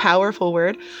cool, powerful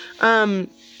word.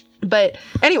 But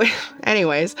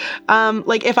anyways,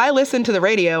 like if I listened to the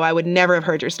radio, I would never have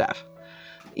heard your stuff.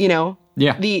 You know?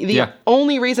 Yeah. The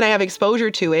only reason I have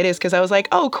exposure to it is because I was like,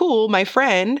 oh, cool, my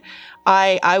friend.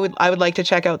 I would like to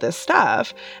check out this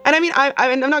stuff. And I mean,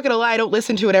 I'm not gonna lie, I don't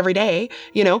listen to it every day,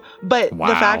 you know. But the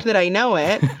fact that I know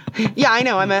it, yeah, I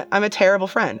know I'm a terrible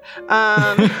friend.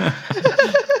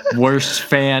 Worst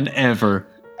fan ever.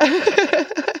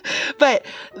 But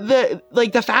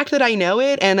the fact that I know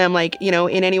it and I'm like, you know,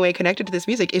 in any way connected to this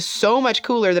music is so much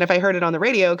cooler than if I heard it on the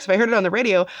radio. Because if I heard it on the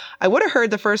radio, I would have heard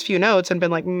the first few notes and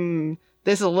been like,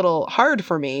 this is a little hard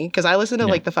for me because I listen to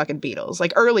like the fucking Beatles,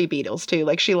 like early Beatles too,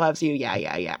 like She Loves You,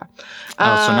 yeah.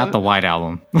 Oh, so not the White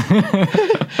Album.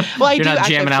 Well, I do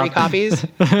actually have three copies.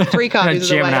 Three copies of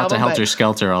the White Jamming out Album. to Helter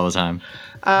Skelter all the time.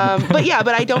 But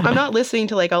I'm not listening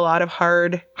to like a lot of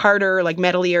harder, like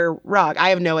metalier rock. I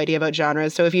have no idea about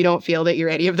genres. So if you don't feel that you're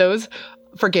any of those,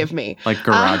 forgive me. Like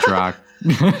garage rock.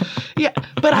 Yeah,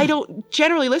 but I don't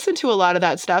generally listen to a lot of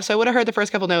that stuff. So I would have heard the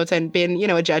first couple notes and been,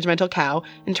 a judgmental cow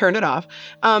and turned it off.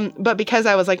 But because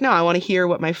I was like, no, I want to hear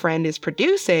what my friend is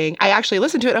producing, I actually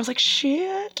listened to it. And I was like,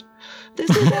 shit,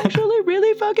 this is actually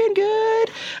really fucking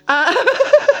good.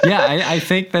 Yeah, I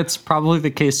think that's probably the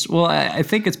case. Well, I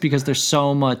think it's because there's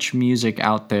so much music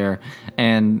out there,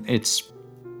 and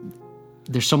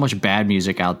there's so much bad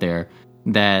music out there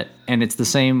and it's the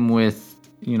same with,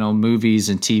 movies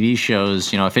and TV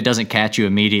shows. If it doesn't catch you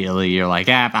immediately, you're like,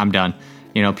 I'm done.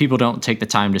 People don't take the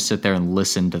time to sit there and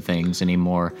listen to things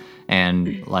anymore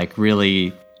and like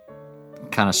really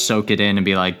kind of soak it in and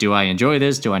be like, do I enjoy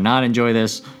this? Do I not enjoy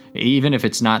this? Even if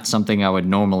it's not something I would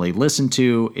normally listen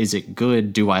to, is it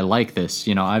good? Do I like this?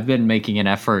 I've been making an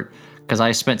effort because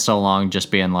I spent so long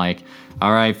just being like,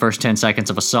 all right, first 10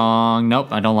 seconds of a song.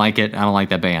 Nope, I don't like it. I don't like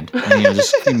that band. And,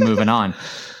 just keep moving on.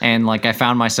 And like, I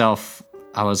found myself,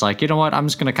 I was like, you know what? I'm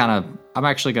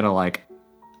actually going to like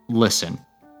listen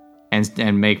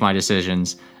and make my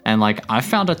decisions. And like, I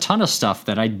found a ton of stuff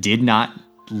that I did not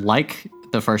like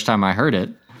the first time I heard it,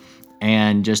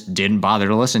 and just didn't bother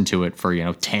to listen to it for,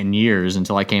 10 years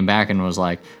until I came back and was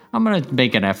like, I'm going to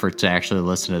make an effort to actually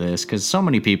listen to this because so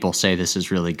many people say this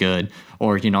is really good,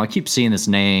 or, I keep seeing this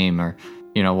name or,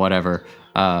 whatever.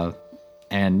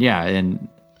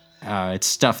 It's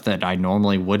stuff that I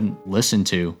normally wouldn't listen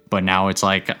to, but now it's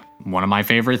like one of my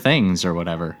favorite things or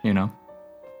whatever,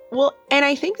 Well, and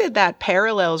I think that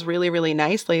parallels really, really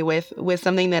nicely with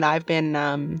something that I've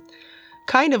been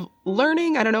kind of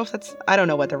learning. I don't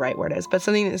know what the right word is, but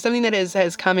something that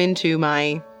has come into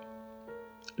my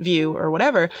view or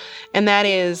whatever. And that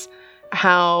is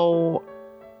how,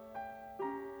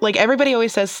 like, everybody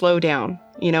always says slow down.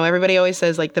 Everybody always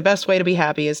says like the best way to be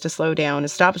happy is to slow down,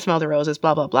 is stop and smell the roses,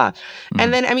 blah, blah, blah.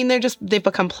 And then, they've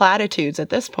become platitudes at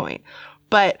this point.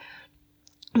 But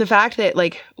the fact that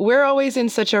like, we're always in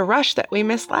such a rush that we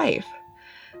miss life.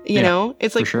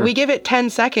 It's like we give it 10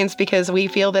 seconds because we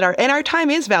feel that our time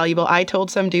is valuable. I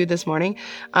told some dude this morning,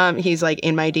 he's like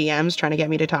in my DMs trying to get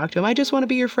me to talk to him. I just want to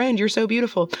be your friend. You're so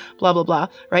beautiful, blah, blah, blah.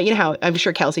 Right. How I'm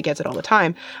sure Kelsey gets it all the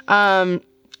time.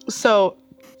 So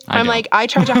I'm like, I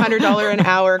charge $100 an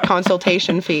hour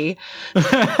consultation fee.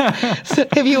 So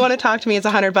if you want to talk to me, it's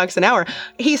 $100 an hour.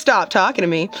 He stopped talking to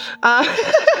me.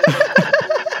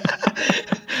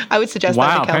 I would suggest that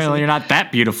to Kelsey. Apparently you're not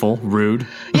that beautiful. Rude.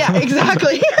 Yeah,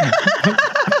 exactly.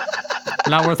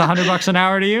 Not worth $100 an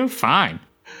hour to you? Fine.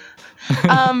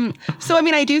 So,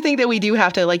 I do think that we do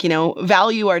have to, like,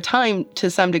 value our time to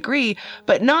some degree,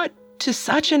 but not to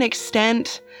such an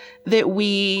extent that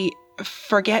we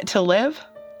forget to live,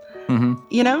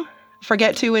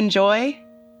 forget to enjoy.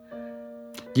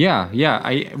 Yeah.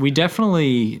 We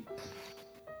definitely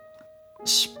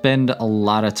spend a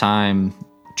lot of time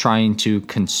trying to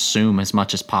consume as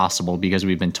much as possible because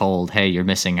we've been told, hey, you're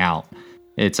missing out.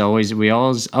 We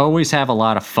always have a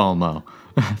lot of FOMO,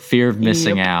 fear of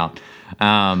missing out,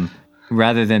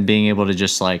 rather than being able to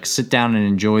just like sit down and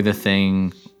enjoy the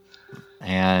thing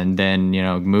and then,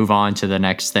 move on to the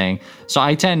next thing. So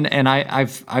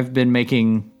I've been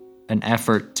making an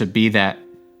effort to be that,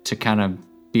 to kind of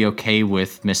be okay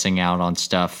with missing out on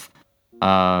stuff,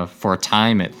 for a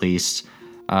time at least.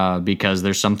 Because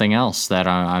there's something else that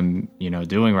I'm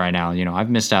doing right now. I've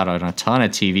missed out on a ton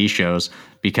of TV shows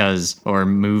or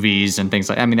movies and things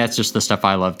like, that's just the stuff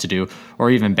I love to do, or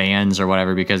even bands or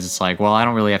whatever, because it's like, well, I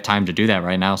don't really have time to do that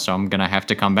right now. So I'm going to have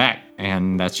to come back,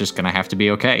 and that's just going to have to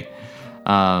be okay.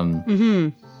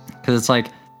 'Cause it's like,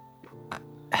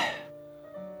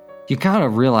 you got to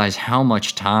realize how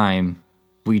much time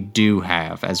we do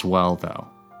have as well, though.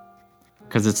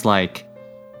 'Cause it's like,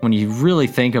 when you really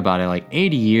think about it, like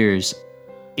 80 years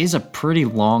is a pretty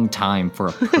long time for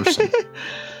a person.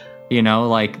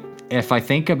 Like if I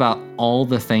think about all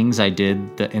the things I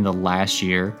did in the last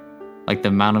year, like the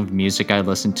amount of music I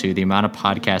listened to, the amount of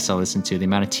podcasts I listened to, the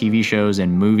amount of TV shows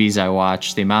and movies I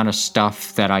watched, the amount of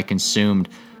stuff that I consumed,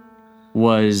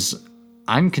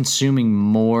 I'm consuming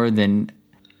more than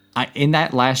in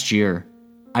that last year.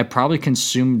 I probably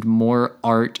consumed more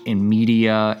art and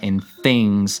media and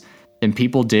things than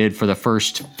people did for the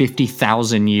first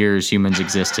 50,000 years humans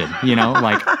existed.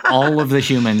 Like all of the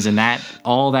humans in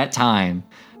all that time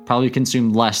probably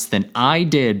consumed less than I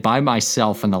did by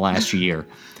myself in the last year.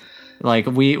 Like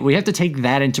we have to take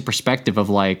that into perspective of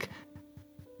like,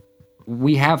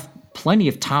 we have plenty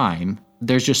of time.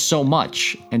 There's just so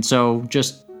much. And so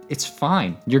just, it's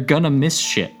fine. You're gonna miss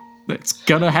shit. It's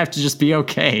gonna have to just be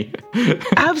okay.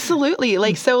 Absolutely.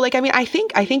 Like, so like, I mean, I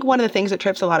think one of the things that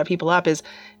trips a lot of people up is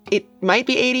it might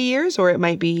be 80 years or it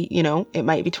might be, it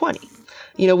might be 20.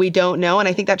 We don't know. And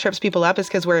I think that trips people up is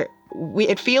because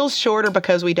it feels shorter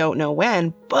because we don't know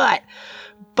when, but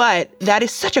that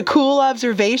is such a cool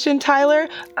observation, Tyler.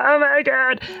 Oh my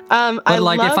God. But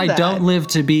like, if I don't live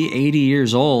to be 80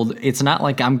 years old, it's not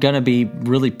like I'm going to be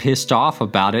really pissed off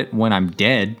about it when I'm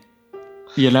dead.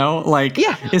 Like,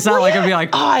 yeah. It's not like I'd be like,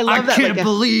 oh, I can't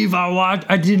believe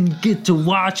I didn't get to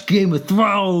watch Game of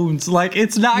Thrones. Like,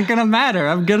 it's not going to matter.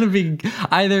 I'm going to be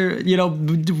either,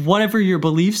 whatever your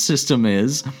belief system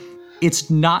is, it's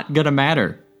not going to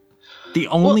matter. The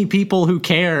only people who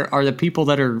care are the people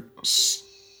that are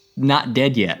not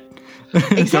dead yet.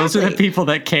 Exactly. Those are the people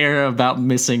that care about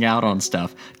missing out on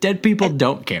stuff. Dead people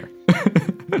don't care.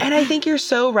 And I think you're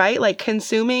so right. Like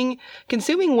consuming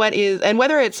what is, and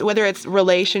whether it's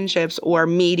relationships or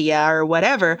media or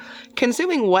whatever,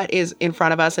 consuming what is in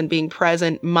front of us and being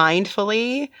present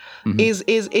mindfully is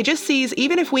it just sees,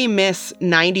 even if we miss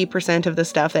 90% of the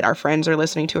stuff that our friends are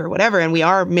listening to or whatever, and we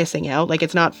are missing out, like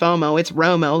it's not FOMO, it's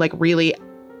ROMO, like really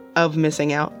of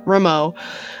missing out. Ramo.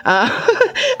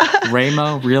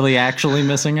 Ramo, really actually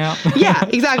missing out? Yeah,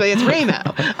 exactly. It's Ramo.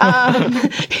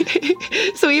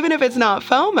 So even if it's not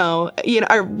FOMO,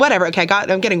 or whatever. Okay,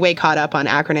 I'm getting way caught up on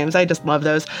acronyms. I just love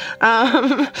those.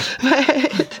 But,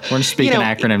 we're speaking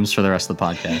acronyms for the rest of the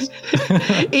podcast.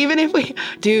 Even if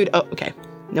okay.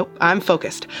 Nope, I'm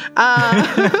focused.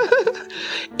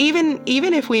 Even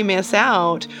if we miss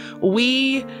out,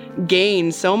 we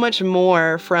gain so much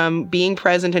more from being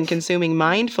present and consuming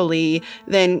mindfully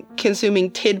than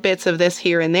consuming tidbits of this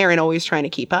here and there and always trying to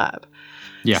keep up.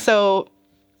 Yeah. So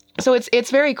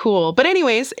it's very cool. But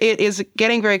anyways, it is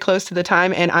getting very close to the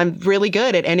time, and I'm really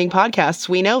good at ending podcasts.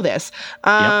 We know this.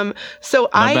 So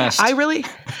I really,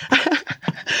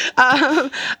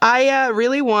 I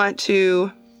really want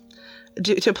to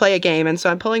play a game, and so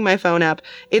I'm pulling my phone up.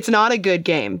 It's not a good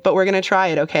game, but we're gonna try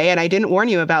it, okay? And I didn't warn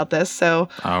you about this, so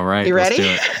all right, you ready?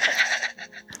 Let's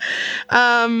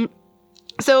do it.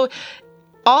 So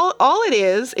all it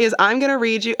is I'm gonna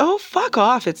read you. Oh, fuck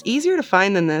off! It's easier to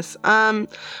find than this. Fine,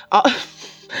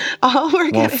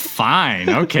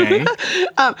 okay.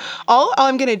 All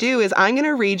I'm gonna do is I'm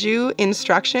gonna read you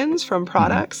instructions from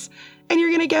products, and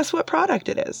you're gonna guess what product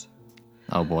it is.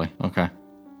 Oh boy. Okay.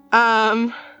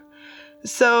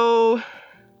 So,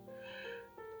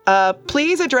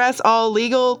 please address all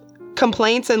legal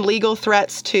complaints and legal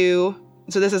threats to.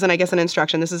 So this isn't, I guess, an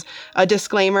instruction. This is a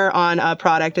disclaimer on a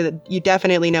product that you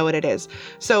definitely know what it is.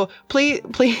 So please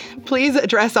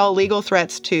address all legal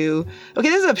threats to. Okay,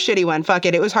 this is a shitty one. Fuck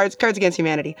it. It was Cards Against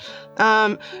Humanity.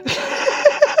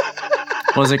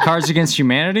 Was it Cards Against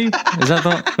Humanity? Is that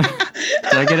the?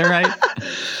 Did I get it right?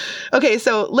 Okay,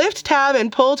 so lift tab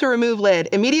and pull to remove lid.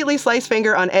 Immediately slice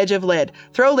finger on edge of lid.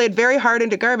 Throw lid very hard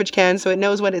into garbage can so it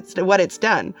knows what it's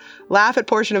done. Laugh at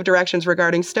portion of directions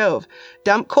regarding stove.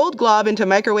 Dump cold glob into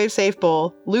microwave safe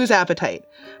bowl. Lose appetite.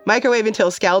 Microwave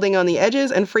until scalding on the edges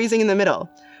and freezing in the middle.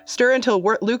 Stir until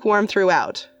lukewarm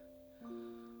throughout.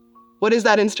 What is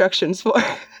that instructions for?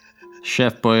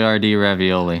 Chef Boyardee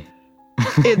ravioli.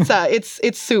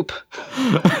 It's soup.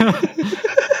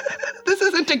 This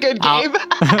isn't a good game.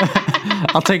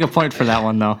 I'll take a point for that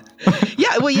one, though.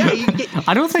 Yeah, well, yeah.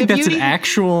 I don't think that's an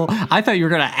actual. I thought you were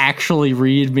going to actually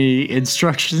read me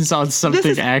instructions on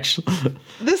something actual.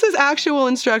 This is actual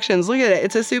instructions. Look at it.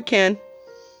 It's a soup can.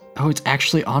 Oh, it's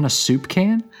actually on a soup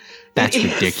can? That's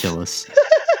ridiculous.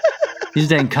 These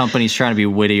dang companies trying to be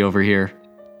witty over here.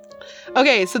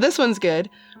 Okay, so this one's good.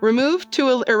 Remember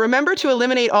to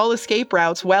eliminate all escape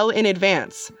routes well in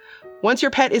advance. Once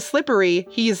your pet is slippery,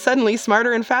 he is suddenly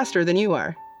smarter and faster than you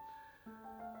are.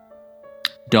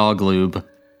 Dog lube.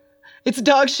 It's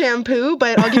dog shampoo,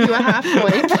 but I'll give you a half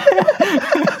point.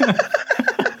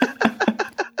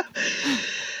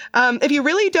 If you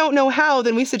really don't know how,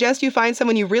 then we suggest you find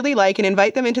someone you really like and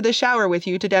invite them into the shower with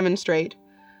you to demonstrate.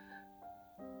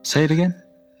 Say it again.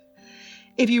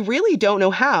 If you really don't know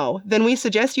how, then we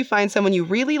suggest you find someone you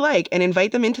really like and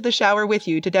invite them into the shower with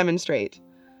you to demonstrate.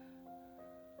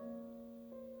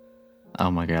 Oh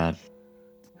my God.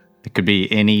 It could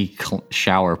be any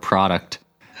shower product.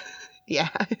 Yeah.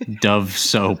 Dove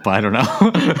soap. I don't know.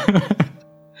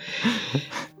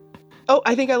 Oh,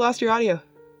 I think I lost your audio.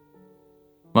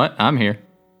 What? I'm here.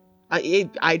 Are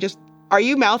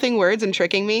you mouthing words and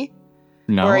tricking me?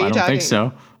 No, I don't think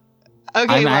so.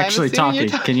 Okay, I'm actually talking.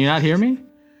 Can you not hear me?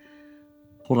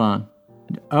 Hold on.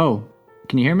 Oh,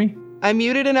 can you hear me? I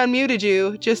muted and unmuted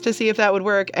you just to see if that would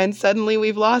work, and suddenly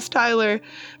we've lost Tyler.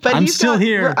 But I'm still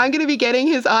here. I'm going to be getting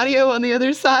his audio on the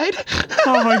other side.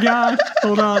 Oh my god.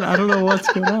 Hold on. I don't know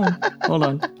what's going on. Hold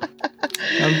on.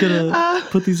 I'm going to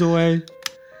put these away.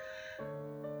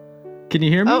 Can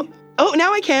you hear me? Oh,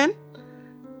 now I can.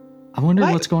 I wonder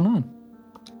what's going on.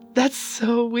 That's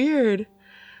so weird.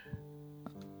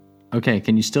 Okay,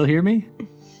 can you still hear me?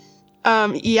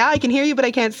 Yeah, I can hear you, but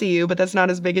I can't see you, but that's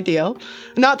not as big a deal.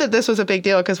 Not that this was a big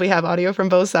deal because we have audio from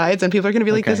both sides and people are going to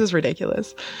be like, this is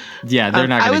ridiculous. Yeah, they're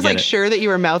not going to I was like sure that you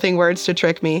were mouthing words to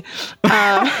trick me.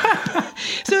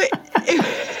 So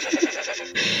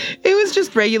it was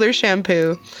just regular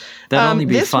shampoo. That'd only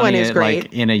be this funny one is great.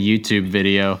 Like in a YouTube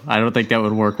video. I don't think that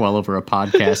would work well over a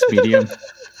podcast medium.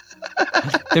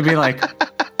 They'd be like,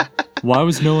 why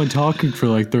was no one talking for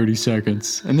like 30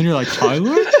 seconds? And then you're like,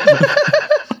 Tyler?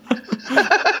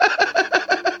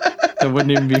 That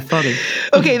wouldn't even be funny.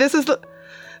 Okay, this is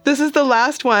the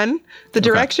last one. The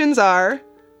directions are,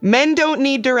 men don't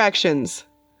need directions.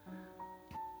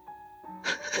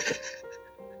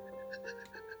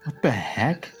 What the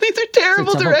heck? These are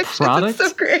terrible directions. It's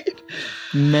so great.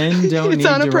 Men don't need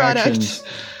on a directions.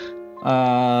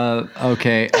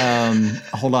 Okay.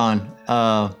 Hold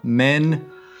on. Men.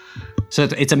 So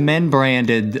it's a men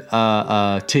branded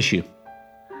tissue.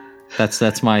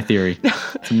 That's my theory.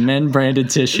 It's a men branded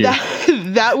tissue.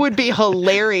 That would be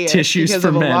hilarious. Tissues because for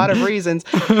of men. A lot of reasons.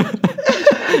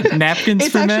 Napkins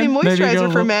it's for men. It's actually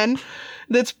moisturizer for men.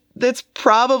 That's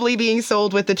probably being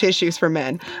sold with the tissues for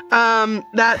men.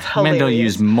 That's hilarious. Men don't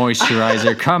use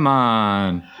moisturizer. Come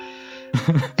on.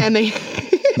 And they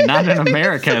not in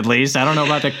America, at least. I don't know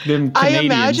about them Canadians. I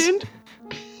imagined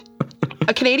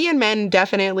Canadian men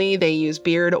definitely they use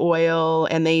beard oil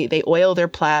and they oil their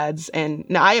plaids. And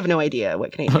now I have no idea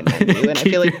what Canadian men do, and I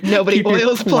feel like nobody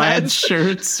oils plaids.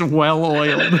 Shirts well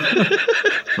oiled.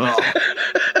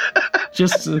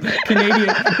 Just Canadian.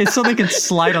 It's so they can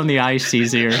slide on the ice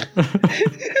easier.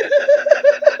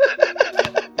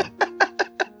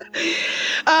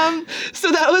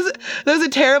 So that was a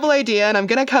terrible idea, and I'm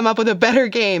gonna come up with a better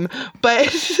game. But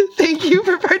thank you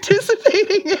for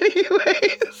participating,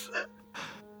 anyways.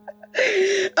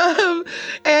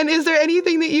 And is there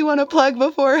anything that you want to plug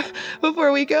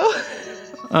before we go?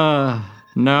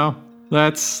 No.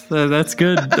 That's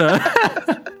good.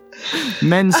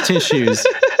 Men's tissues.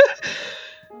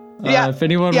 If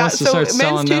anyone wants to start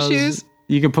selling those,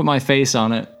 you can put my face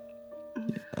on it.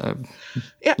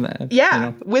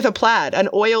 With a plaid, an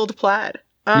oiled plaid.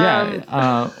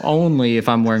 Only if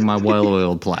I'm wearing my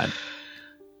well-oiled plaid.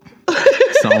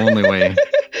 It's the only way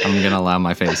I'm going to allow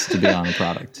my face to be on a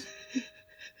product.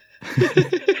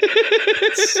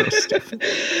 It's so stupid.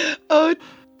 Oh,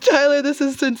 Tyler, this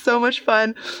has been so much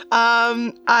fun.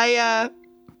 I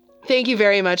thank you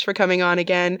very much for coming on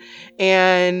again.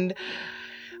 And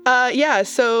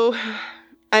so,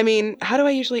 I mean, how do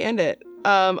I usually end it?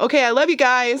 Okay, I love you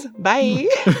guys. Bye.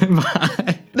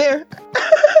 Bye. There.